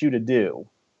to get you to do.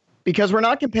 Because we're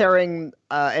not comparing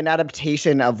an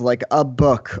adaptation of like a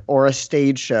book or a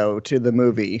stage show to the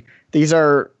movie. Those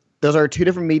are two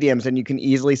different mediums, and you can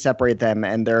easily separate them,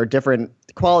 and there are different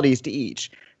qualities to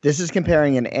each. This is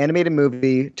comparing an animated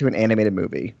movie to an animated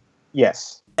movie.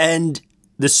 Yes. And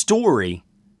the story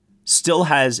still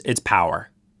has its power.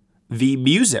 The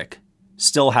music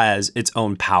still has its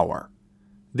own power.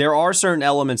 There are certain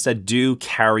elements that do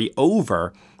carry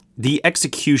over. The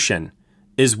execution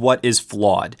is what is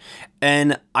flawed.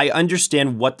 And I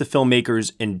understand what the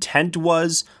filmmaker's intent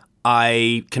was.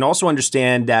 I can also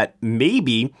understand that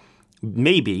maybe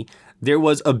there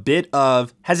was a bit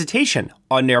of hesitation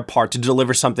on their part to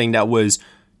deliver something that was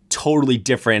totally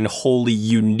different and wholly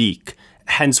unique.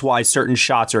 Hence why certain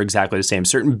shots are exactly the same.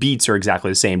 Certain beats are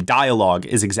exactly the same. Dialogue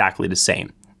is exactly the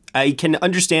same. I can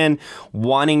understand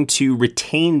wanting to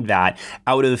retain that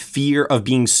out of fear of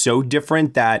being so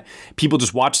different that people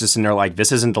just watch this and they're like,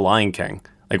 this isn't The Lion King.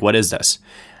 Like, what is this?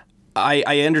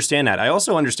 I understand that. I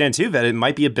also understand, too, that it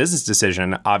might be a business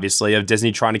decision, obviously, of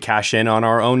Disney trying to cash in on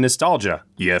our own nostalgia.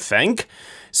 You think?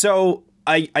 So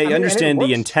I understand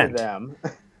the intent.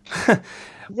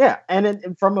 Yeah,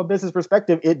 and from a business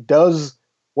perspective, it does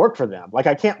work for them. Like,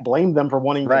 I can't blame them for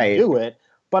wanting to do it,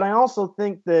 but I also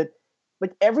think that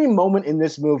like every moment in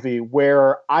this movie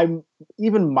where I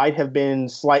even might have been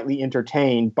slightly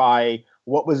entertained by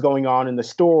what was going on in the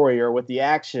story or with the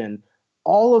action,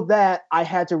 all of that I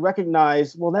had to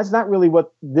recognize, well, that's not really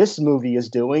what this movie is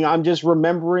doing. I'm just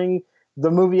remembering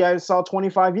the movie I saw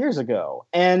 25 years ago.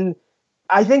 And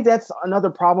I think that's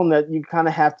another problem that you kind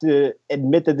of have to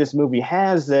admit that this movie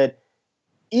has, that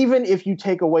even if you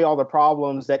take away all the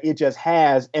problems that it just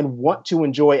has and want to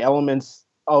enjoy elements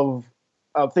of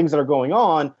things that are going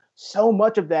on, so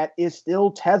much of that is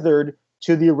still tethered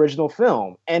to the original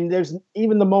film. And there's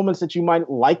even the moments that you might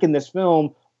like in this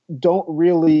film don't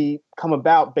really come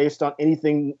about based on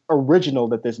anything original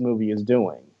that this movie is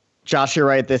doing. Josh, you're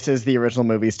right. This is the original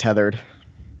movie's tethered.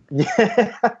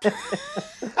 Yeah.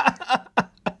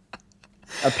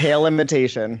 A pale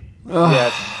imitation. Oh,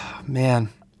 yes. Man.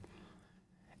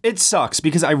 It sucks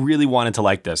because I really wanted to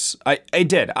like this. I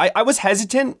did. I was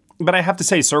hesitant, but I have to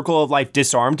say Circle of Life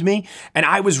disarmed me, and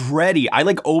I was ready. I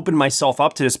like opened myself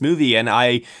up to this movie, and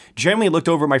I genuinely looked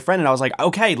over at my friend and I was like,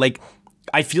 okay, like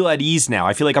I feel at ease now.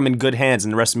 I feel like I'm in good hands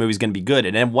and the rest of the movie is going to be good.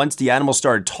 And then once the animals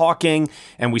started talking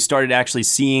and we started actually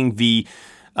seeing the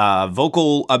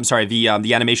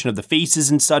the animation of the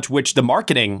faces and such, which the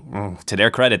marketing, to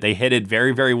their credit, they hit it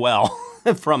very, very well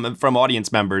from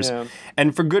audience members. Yeah.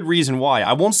 And for good reason why.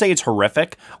 I won't say it's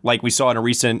horrific, like we saw in a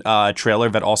recent trailer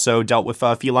that also dealt with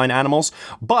feline animals,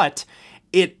 but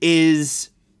it is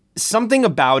something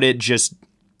about it just,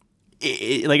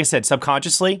 like I said,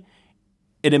 subconsciously,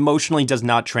 it emotionally does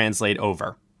not translate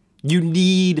over. You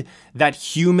need that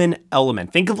human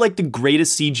element. Think of like the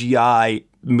greatest CGI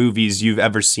movies you've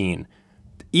ever seen.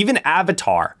 Even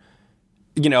Avatar,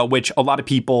 which a lot of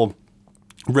people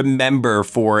remember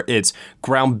for its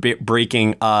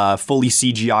groundbreaking fully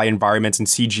CGI environments and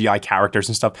CGI characters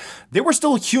and stuff, there were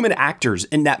still human actors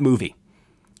in that movie.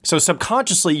 So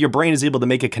subconsciously, your brain is able to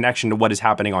make a connection to what is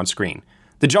happening on screen.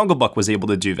 The Jungle Book was able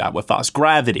to do that with us.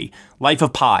 Gravity, Life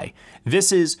of Pi.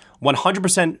 This is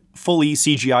 100% fully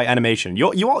CGI animation.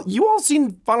 You all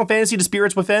seen Final Fantasy: The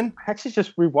Spirits Within? I actually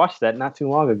just rewatched that not too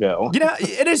long ago.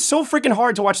 It is so freaking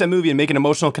hard to watch that movie and make an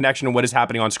emotional connection to what is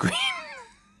happening on screen.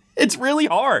 It's really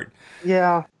hard.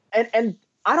 Yeah. And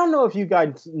I don't know if you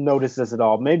guys noticed this at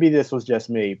all. Maybe this was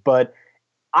just me, but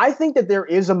I think that there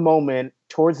is a moment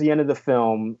towards the end of the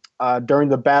film, during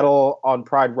the battle on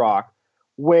Pride Rock,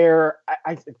 where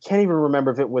I can't even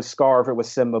remember if it was Scar or if it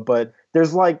was Simba, but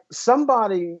there's like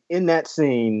somebody in that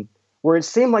scene where it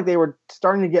seemed like they were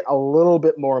starting to get a little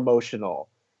bit more emotional.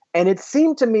 And it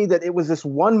seemed to me that it was this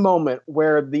one moment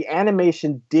where the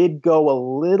animation did go a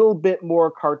little bit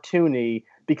more cartoony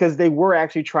because they were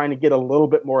actually trying to get a little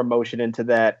bit more emotion into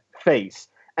that face.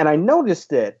 And I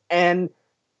noticed it, and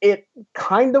it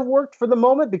kind of worked for the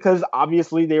moment because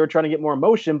obviously they were trying to get more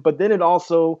emotion, but then it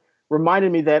also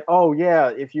reminded me that, oh yeah,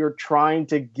 if you're trying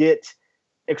to get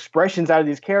expressions out of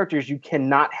these characters, you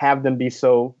cannot have them be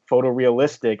so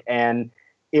photorealistic. And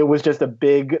it was just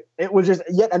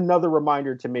yet another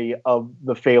reminder to me of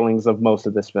the failings of most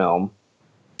of this film.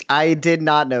 I did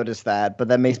not notice that, but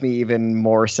that makes me even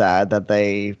more sad that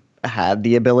they had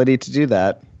the ability to do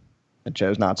that and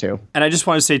chose not to. And I just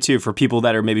want to say too, for people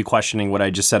that are maybe questioning what I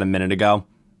just said a minute ago,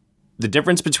 the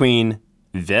difference between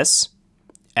this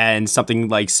and something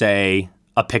like, say,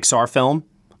 a Pixar film,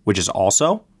 which is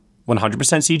also 100%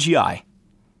 CGI.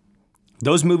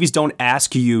 Those movies don't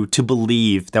ask you to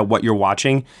believe that what you're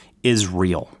watching is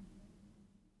real.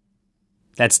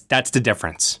 That's the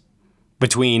difference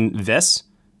between this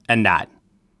and that.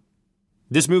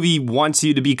 This movie wants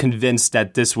you to be convinced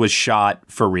that this was shot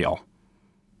for real,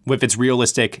 with its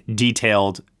realistic,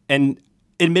 detailed, and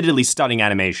admittedly stunning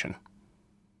animation.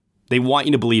 They want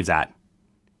you to believe that.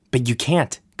 But you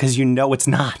can't, because it's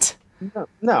not.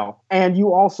 No. And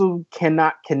you also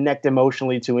cannot connect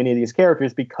emotionally to any of these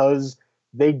characters because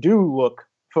they do look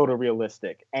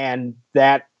photorealistic. And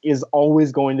that is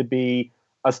always going to be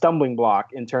a stumbling block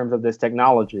in terms of this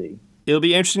technology. It'll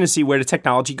be interesting to see where the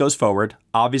technology goes forward.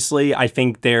 Obviously, I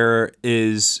think there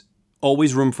is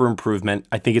always room for improvement.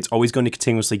 I think it's always going to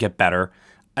continuously get better.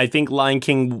 I think Lion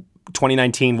King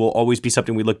 2019 will always be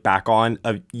something we look back on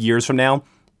years from now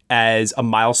as a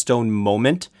milestone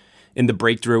moment in the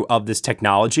breakthrough of this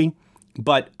technology.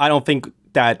 But I don't think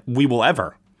that we will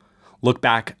ever look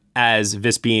back as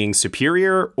this being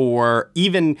superior or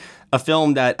even a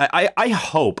film that I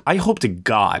hope to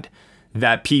God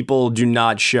that people do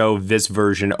not show this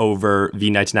version over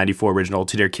the 1994 original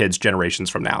to their kids generations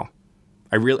from now.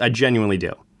 I genuinely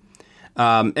do.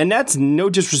 And that's no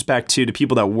disrespect to the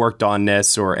people that worked on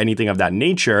this or anything of that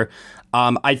nature.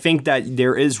 I think that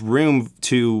there is room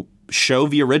to show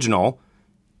the original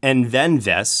and then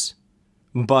this,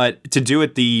 but to do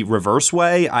it the reverse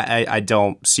way, I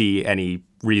don't see any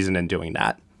reason in doing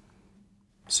that.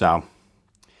 So,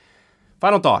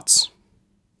 final thoughts.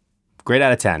 Grade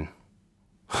out of 10.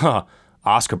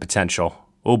 Oscar potential.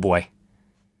 Oh boy.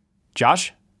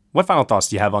 Josh, what final thoughts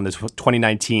do you have on this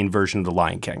 2019 version of The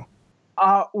Lion King?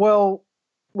 Well,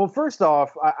 first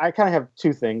off, I kind of have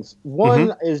two things.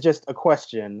 One is just a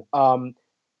question.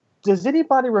 Does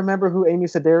anybody remember who Amy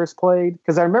Sedaris played?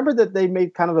 Because I remember that they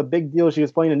made kind of a big deal. She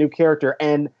was playing a new character,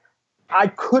 and I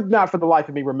could not for the life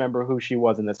of me remember who she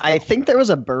was in this film. I think there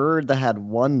was a bird that had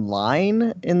one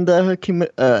line in the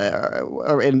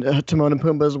in Timon and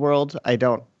Pumbaa's world. I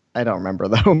don't remember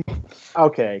though.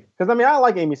 Okay, because I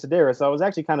like Amy Sedaris, so I was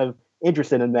actually kind of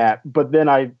interested in that, but then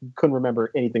I couldn't remember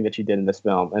anything that she did in this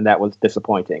film, and that was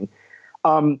disappointing.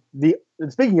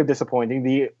 Speaking of disappointing,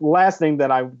 the last thing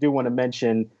that I do want to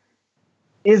mention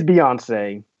is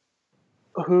Beyonce,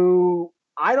 who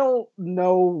I don't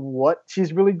know what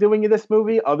she's really doing in this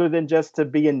movie other than just to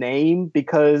be a name,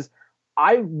 because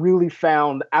I really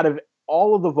found out of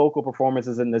all of the vocal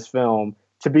performances in this film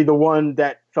to be the one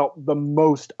that felt the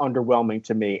most underwhelming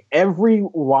to me. Every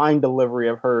line delivery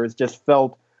of hers just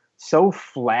felt so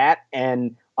flat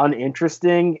and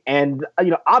uninteresting. And,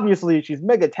 obviously she's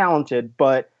mega talented,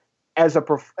 but as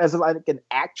an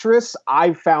actress,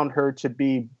 I found her to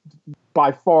be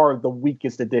by far the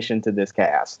weakest addition to this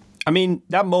cast. I mean,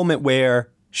 that moment where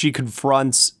she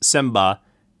confronts Simba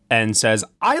and says,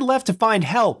 "I left to find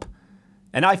help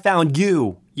and I found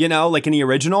you," like in the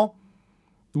original,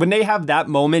 when they have that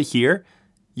moment here,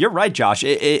 You're right, Josh.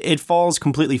 It falls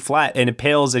completely flat and it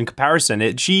pales in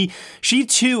comparison. She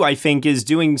too, I think, is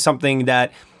doing something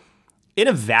that in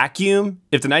a vacuum,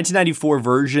 if the 1994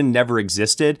 version never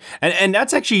existed, and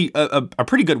that's actually a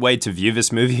pretty good way to view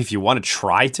this movie if you want to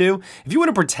try to. If you want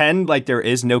to pretend like there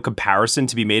is no comparison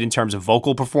to be made in terms of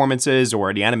vocal performances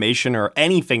or the animation or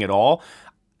anything at all,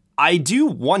 I do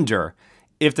wonder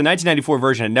if the 1994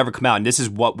 version had never come out and this is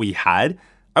what we had,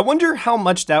 I wonder how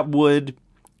much that would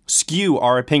skew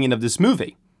our opinion of this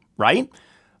movie, right?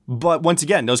 But once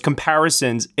again, those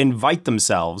comparisons invite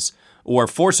themselves or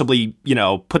forcibly,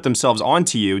 put themselves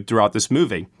onto you throughout this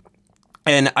movie.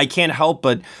 And I can't help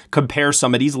but compare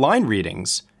some of these line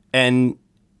readings. And,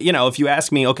 if you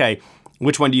ask me, okay,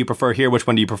 which one do you prefer here? Which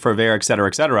one do you prefer there, et cetera,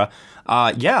 et cetera?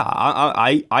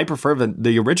 I prefer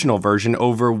the original version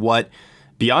over what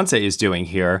Beyonce is doing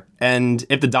here. And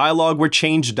if the dialogue were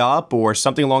changed up or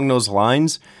something along those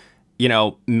lines,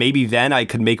 maybe then I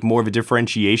could make more of a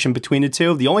differentiation between the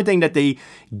two. The only thing that they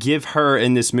give her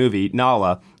in this movie,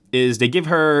 Nala, is they give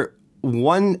her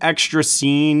one extra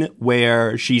scene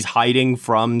where she's hiding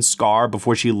from Scar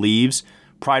before she leaves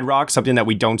Pride Rock, something that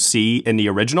we don't see in the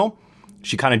original.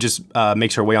 She kind of just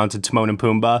makes her way onto Timon and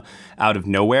Pumbaa out of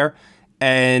nowhere.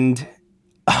 And,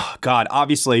 oh God,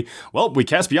 obviously, well, we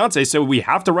cast Beyonce, so we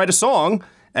have to write a song.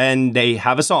 And they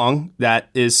have a song that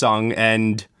is sung,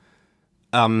 and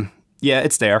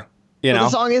it's there. The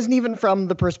song isn't even from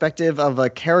the perspective of a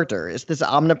character. It's this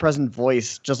omnipresent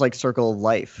voice, just like Circle of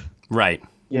Life. Right.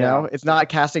 It's not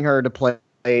casting her to play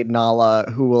Nala,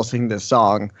 who will sing this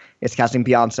song. It's casting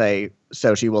Beyonce,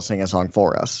 so she will sing a song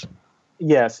for us.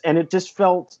 Yes, and it just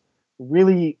felt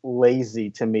really lazy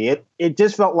to me. It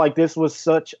just felt like this was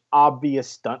such obvious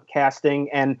stunt casting.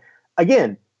 And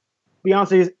again,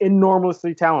 Beyonce is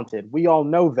enormously talented. We all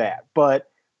know that. But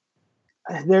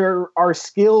there are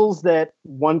skills that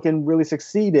one can really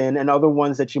succeed in and other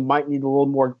ones that you might need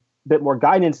a bit more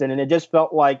guidance in. And it just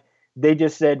felt like they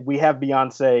just said, we have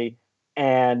Beyonce,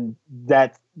 and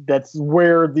that's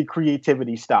where the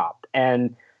creativity stopped.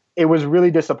 And it was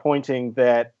really disappointing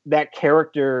that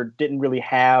character didn't really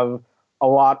have a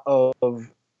lot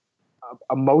of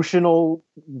emotional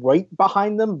weight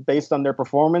behind them based on their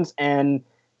performance. And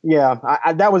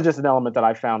that was just an element that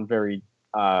I found very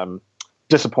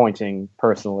disappointing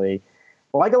personally.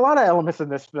 Like a lot of elements in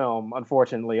this film,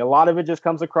 unfortunately, a lot of it just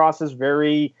comes across as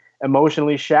very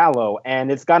emotionally shallow,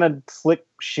 and it's got a slick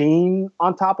sheen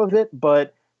on top of it.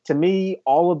 But to me,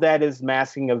 all of that is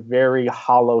masking a very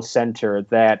hollow center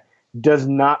that does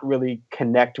not really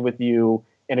connect with you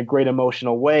in a great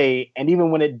emotional way. And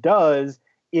even when it does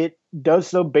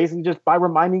so basically just by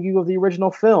reminding you of the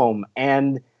original film.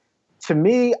 And to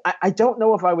me, I don't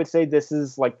know if I would say this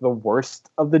is like the worst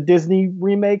of the Disney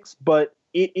remakes, but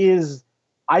it is,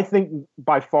 I think,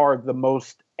 by far the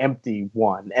most empty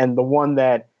one, and the one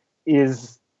that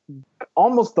is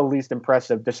almost the least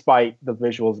impressive despite the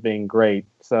visuals being great.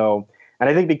 So, and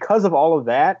I think because of all of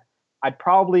that, I'd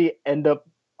probably end up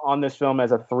on this film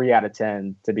as a 3 out of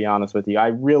 10, to be honest with you. I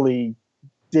really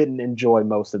didn't enjoy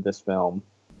most of this film.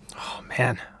 Oh,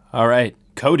 man. All right.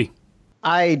 Cody.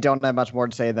 I don't have much more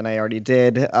to say than I already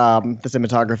did. The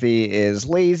cinematography is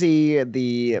lazy.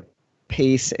 The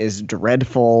pace is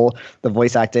dreadful. The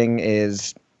voice acting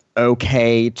is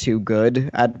okay to good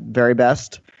at very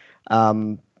best.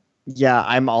 I'm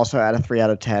also at a 3 out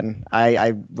of 10.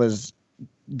 I was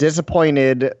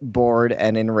disappointed, bored,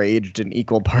 and enraged in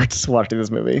equal parts watching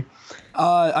this movie.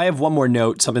 I have one more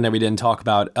note, something that we didn't talk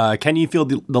about. Can You Feel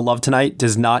the Love Tonight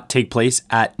does not take place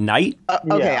at night.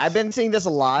 Okay, I've been seeing this a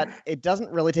lot. It doesn't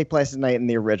really take place at night in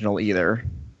the original either.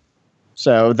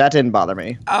 So that didn't bother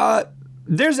me.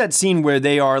 There's that scene where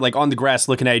they are like on the grass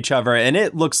looking at each other, and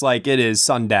it looks like it is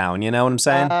sundown. You know what I'm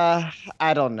saying?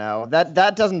 I don't know.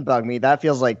 That doesn't bug me. That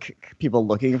feels like people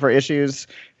looking for issues,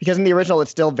 because in the original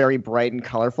it's still very bright and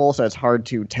colorful, so it's hard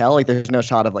to tell. Like there's no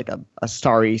shot of like a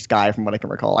starry sky from what I can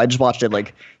recall. I just watched it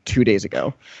like 2 days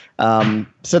ago,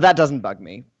 so that doesn't bug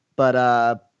me.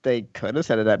 But they could have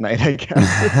said it at night, I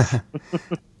guess.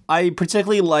 I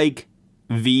particularly like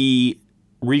the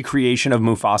recreation of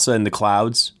Mufasa in the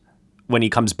clouds when he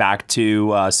comes back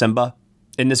to Simba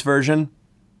in this version.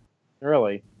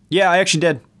 Really? Yeah, I actually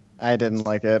did. I didn't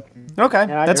like it. Okay,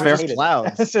 that's fair.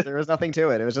 Clouds. There was nothing to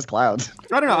it. It was just clouds.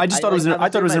 I don't know. I just thought it was. I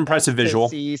thought it was an impressive visual.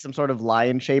 See some sort of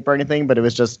lion shape or anything, but it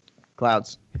was just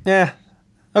clouds. Yeah.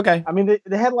 Okay. I mean,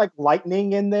 they had like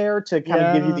lightning in there to kind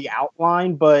of give you the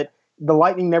outline, but the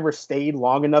lightning never stayed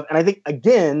long enough. And I think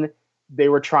again, they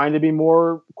were trying to be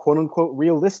more quote unquote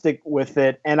realistic with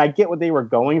it, and I get what they were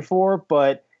going for,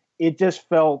 but it just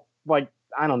felt like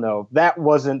I don't know. That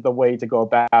wasn't the way to go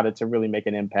about it to really make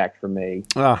an impact for me.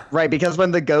 Right, because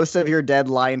when the ghost of your dead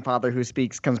lion father who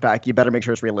speaks comes back, you better make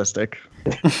sure it's realistic.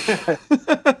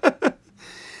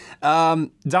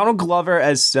 Donald Glover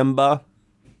as Simba.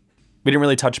 We didn't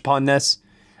really touch upon this.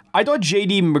 I thought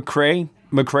J.D.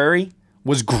 McCrary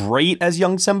was great as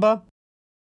young Simba.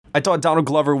 I thought Donald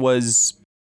Glover was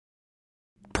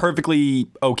perfectly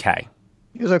okay.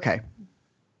 He was okay.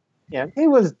 Yeah, it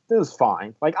was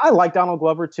fine. Like, I like Donald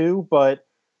Glover too, but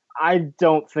I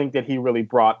don't think that he really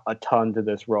brought a ton to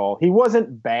this role. He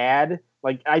wasn't bad.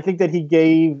 Like, I think that he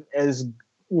gave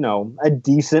a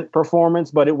decent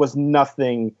performance, but it was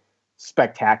nothing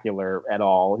spectacular at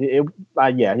all. He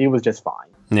was just fine.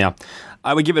 Yeah,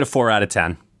 I would give it a 4 out of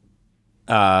 10.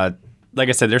 Like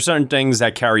I said, there's certain things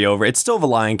that carry over. It's still The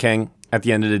Lion King at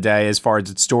the end of the day, as far as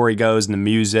its story goes and the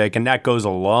music, and that goes a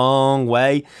long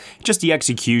way. Just the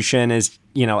execution is,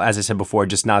 as I said before,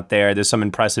 just not there. There's some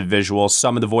impressive visuals.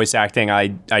 Some of the voice acting I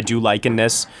do like in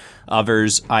this.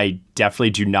 Others I definitely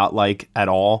do not like at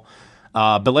all.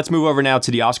 But let's move over now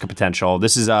to the Oscar potential.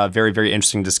 This is a very, very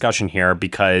interesting discussion here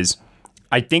because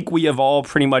I think we have all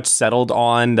pretty much settled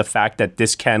on the fact that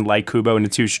this can, like Kubo and the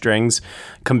Two Strings,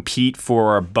 compete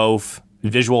for both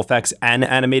visual effects and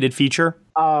animated feature.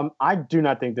 I do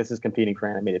not think this is competing for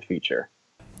animated feature.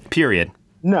 Period.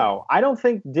 No, I don't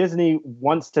think Disney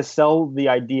wants to sell the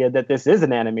idea that this is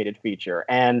an animated feature.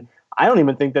 And I don't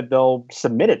even think that they'll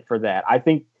submit it for that. I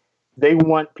think they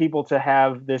want people to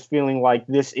have this feeling like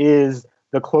this is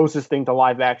the closest thing to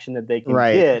live action that they can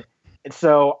get. And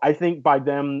so I think by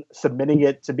them submitting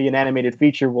it to be an animated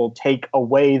feature will take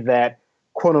away that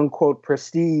quote unquote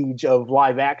prestige of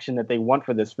live action that they want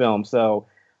for this film. So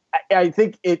I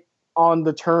think it, on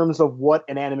the terms of what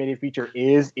an animated feature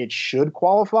is, it should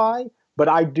qualify, but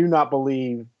I do not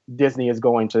believe Disney is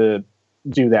going to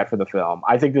do that for the film.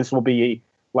 I think this will be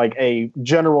like a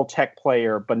general tech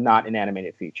player, but not an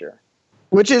animated feature.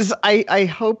 Which is, I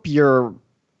hope you're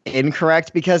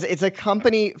incorrect, because it's a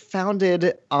company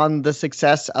founded on the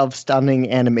success of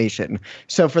stunning animation.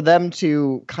 So for them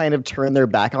to kind of turn their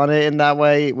back on it in that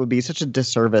way would be such a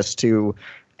disservice to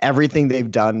everything they've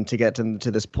done to get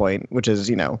to this point, which is,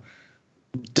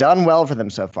 done well for them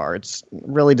so far. It's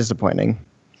really disappointing.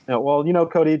 Well,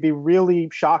 Cody, it'd be really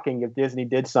shocking if Disney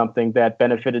did something that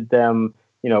benefited them,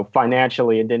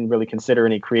 financially and didn't really consider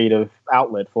any creative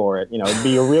outlet for it. It'd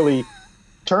be a really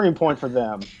turning point for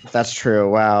them. That's true.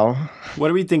 Wow. What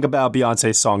do we think about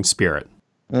Beyonce's song Spirit?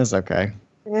 It's okay.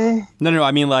 No,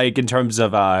 I mean, like, in terms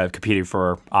of competing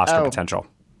for Oscar potential.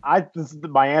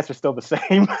 My answer's still the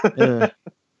same.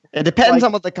 It depends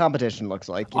on what the competition looks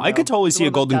like. I could totally see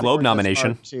a Golden Globe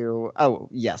nomination.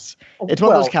 Yes. It's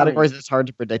one of those categories that's hard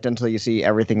to predict until you see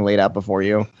everything laid out before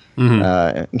you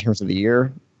in terms of the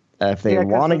year. If they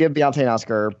want to give Beyonce an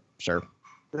Oscar, sure.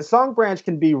 The song branch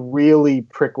can be really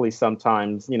prickly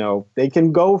sometimes. They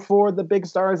can go for the big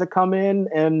stars that come in,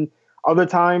 and other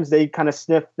times they kind of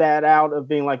sniff that out of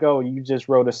being like, oh, you just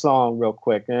wrote a song real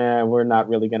quick. We're not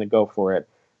really going to go for it.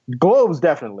 Globes,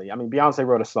 definitely. I mean, Beyonce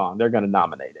wrote a song. They're going to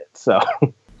nominate it. So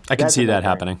I can see that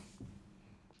happening.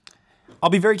 I'll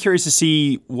be very curious to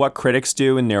see what critics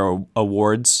do in their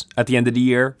awards at the end of the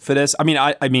year for this. I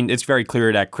mean, it's very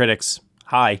clear that critics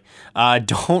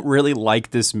don't really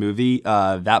like this movie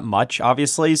that much,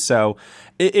 obviously. So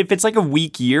if it's like a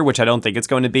weak year, which I don't think it's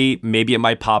going to be, maybe it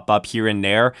might pop up here and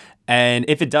there. And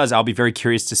if it does, I'll be very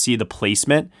curious to see the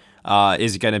placement.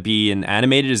 Is it going to be in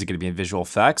animated? Is it going to be in visual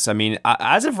effects? I mean,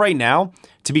 as of right now,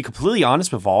 to be completely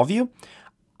honest with all of you,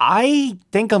 I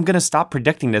think I'm going to stop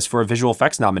predicting this for a visual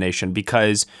effects nomination,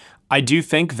 because I do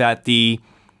think that the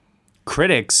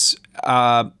critics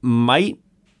might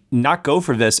not go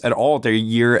for this at all at their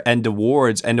year-end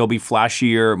awards, and there'll be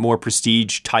flashier, more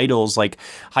prestige titles, like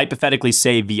hypothetically,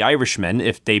 say, The Irishman,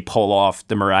 if they pull off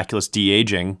the miraculous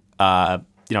de-aging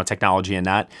technology in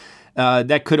that.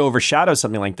 That could overshadow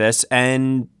something like this.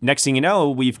 And next thing you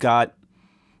know, we've got,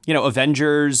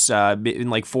 Avengers, and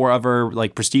like 4 other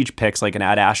like prestige picks, like an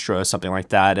Ad Astra or something like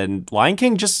that. And Lion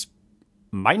King just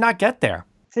might not get there.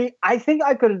 See, I think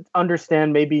I could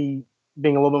understand maybe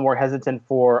being a little bit more hesitant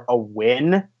for a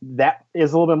win. That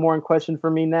is a little bit more in question for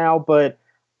me now, but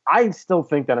I still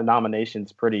think that a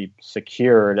nomination's pretty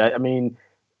secured. I mean,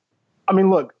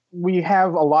 look, we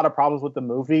have a lot of problems with the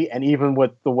movie and even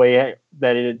with the way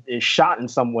that it is shot in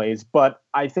some ways, but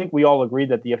I think we all agree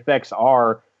that the effects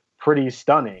are pretty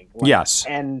stunning. Yes.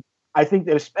 And I think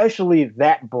that especially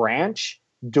that branch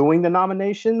doing the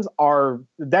nominations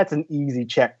that's an easy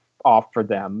check off for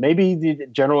them. Maybe the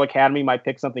General Academy might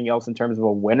pick something else in terms of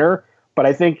a winner, but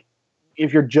I think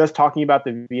if you're just talking about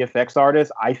the VFX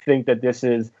artists, I think that this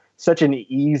is such an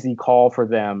easy call for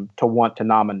them to want to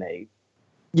nominate.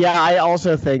 Yeah, I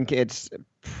also think it's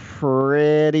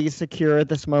pretty secure at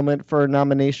this moment for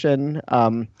nomination.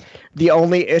 The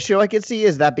only issue I could see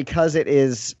is that because it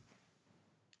is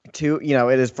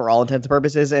it is for all intents and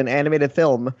purposes an animated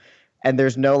film, and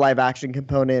there's no live action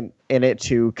component in it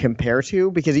to compare to,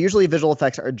 because usually visual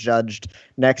effects are judged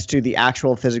next to the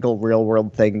actual physical real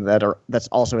world thing that's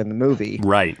also in the movie.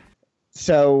 Right.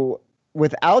 So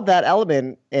without that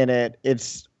element in it,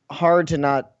 it's hard to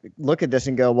not look at this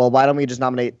and go, well, why don't we just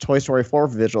nominate Toy Story 4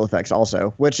 for visual effects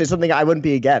also, which is something I wouldn't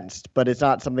be against, but it's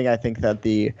not something I think that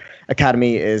the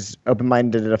Academy is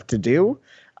open-minded enough to do.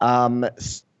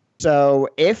 So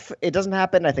if it doesn't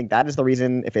happen, I think that is the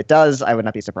reason. If it does, I would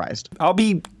not be surprised. I'll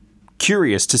be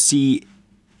curious to see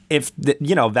if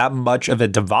that much of a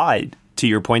divide, to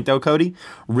your point though, Cody,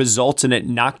 results in it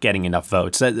not getting enough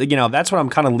votes. That's what I'm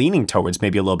kind of leaning towards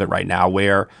maybe a little bit right now,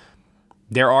 where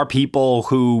there are people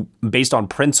who, based on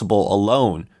principle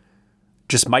alone,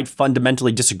 just might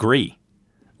fundamentally disagree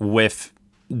with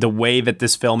the way that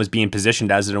this film is being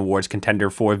positioned as an awards contender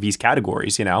for these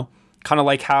categories, kind of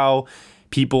like how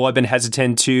people have been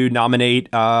hesitant to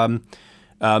nominate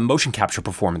motion capture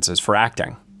performances for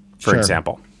acting, for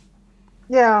example.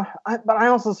 Yeah, but I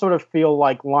also sort of feel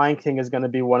like Lion King is going to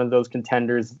be one of those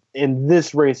contenders in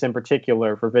this race in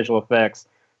particular for visual effects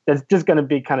that's just going to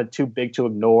be kind of too big to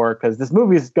ignore, because this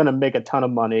movie is going to make a ton of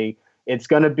money. It's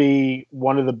going to be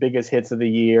one of the biggest hits of the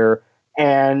year.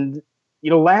 And,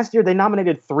 last year they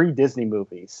nominated 3 Disney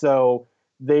movies. So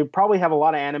they probably have a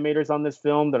lot of animators on this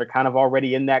film that are kind of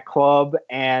already in that club.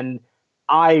 And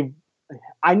I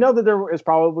know that there is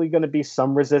probably going to be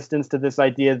some resistance to this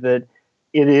idea that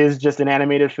it is just an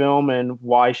animated film and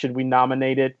why should we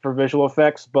nominate it for visual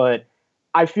effects? But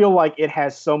I feel like it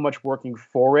has so much working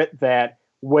for it that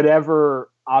whatever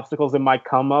obstacles it might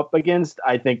come up against,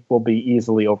 I think will be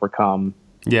easily overcome.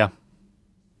 Yeah.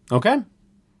 Okay. All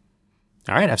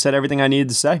right. I've said everything I needed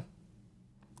to say.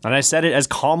 And I said it as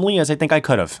calmly as I think I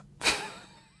could have.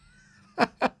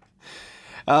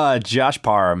 Josh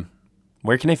Parham,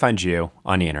 where can they find you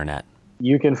on the internet?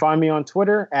 You can find me on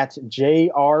Twitter at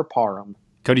JRParham.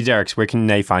 Cody Derricks, where can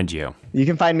they find you? You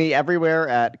can find me everywhere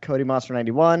at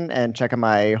CodyMonster91 and check out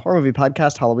my horror movie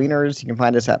podcast, Halloweeners. You can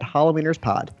find us at Halloweeners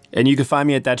Pod. And you can find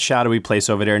me at that shadowy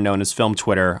place over there known as Film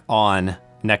Twitter on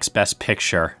Next Best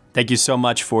Picture. Thank you so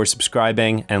much for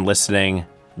subscribing and listening,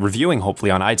 reviewing, hopefully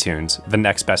on iTunes, the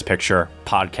Next Best Picture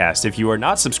podcast. If you are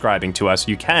not subscribing to us,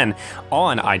 you can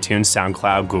on iTunes,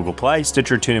 SoundCloud, Google Play,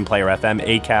 Stitcher, TuneIn, Player FM,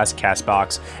 Acast,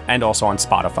 CastBox, and also on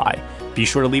Spotify. Be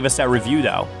sure to leave us that review,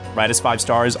 though. Write us 5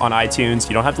 stars on iTunes.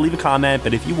 You don't have to leave a comment,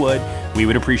 but if you would, we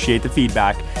would appreciate the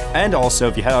feedback. And also,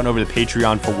 if you head on over to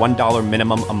Patreon for $1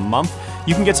 minimum a month,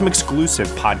 you can get some exclusive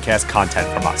podcast content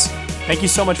from us. Thank you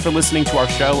so much for listening to our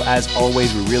show. As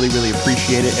always, we really, really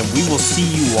appreciate it, and we will see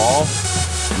you all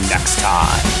next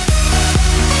time.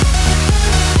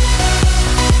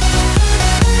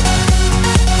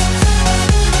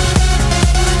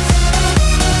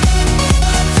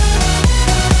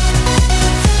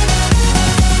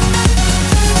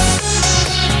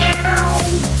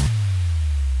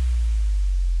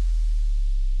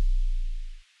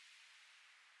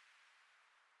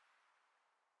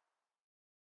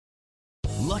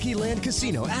 Lucky Land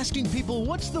Casino, asking people,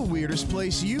 what's the weirdest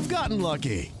place you've gotten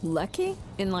lucky? Lucky?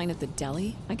 In line at the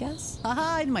deli, I guess?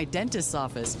 Aha, in my dentist's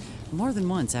office. More than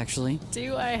once, actually.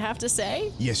 Do I have to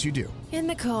say? Yes, you do. In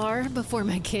the car before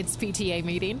my kids' PTA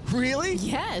meeting. Really?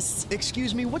 Yes.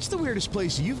 Excuse me, what's the weirdest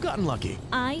place you've gotten lucky?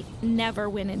 I never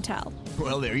win and tell.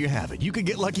 Well, there you have it. You can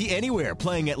get lucky anywhere,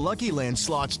 playing at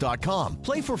LuckyLandSlots.com.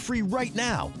 Play for free right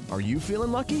now. Are you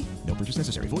feeling lucky? No purchase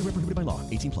necessary. Void where prohibited by law.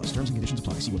 18+. Terms and conditions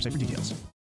apply. See website for details.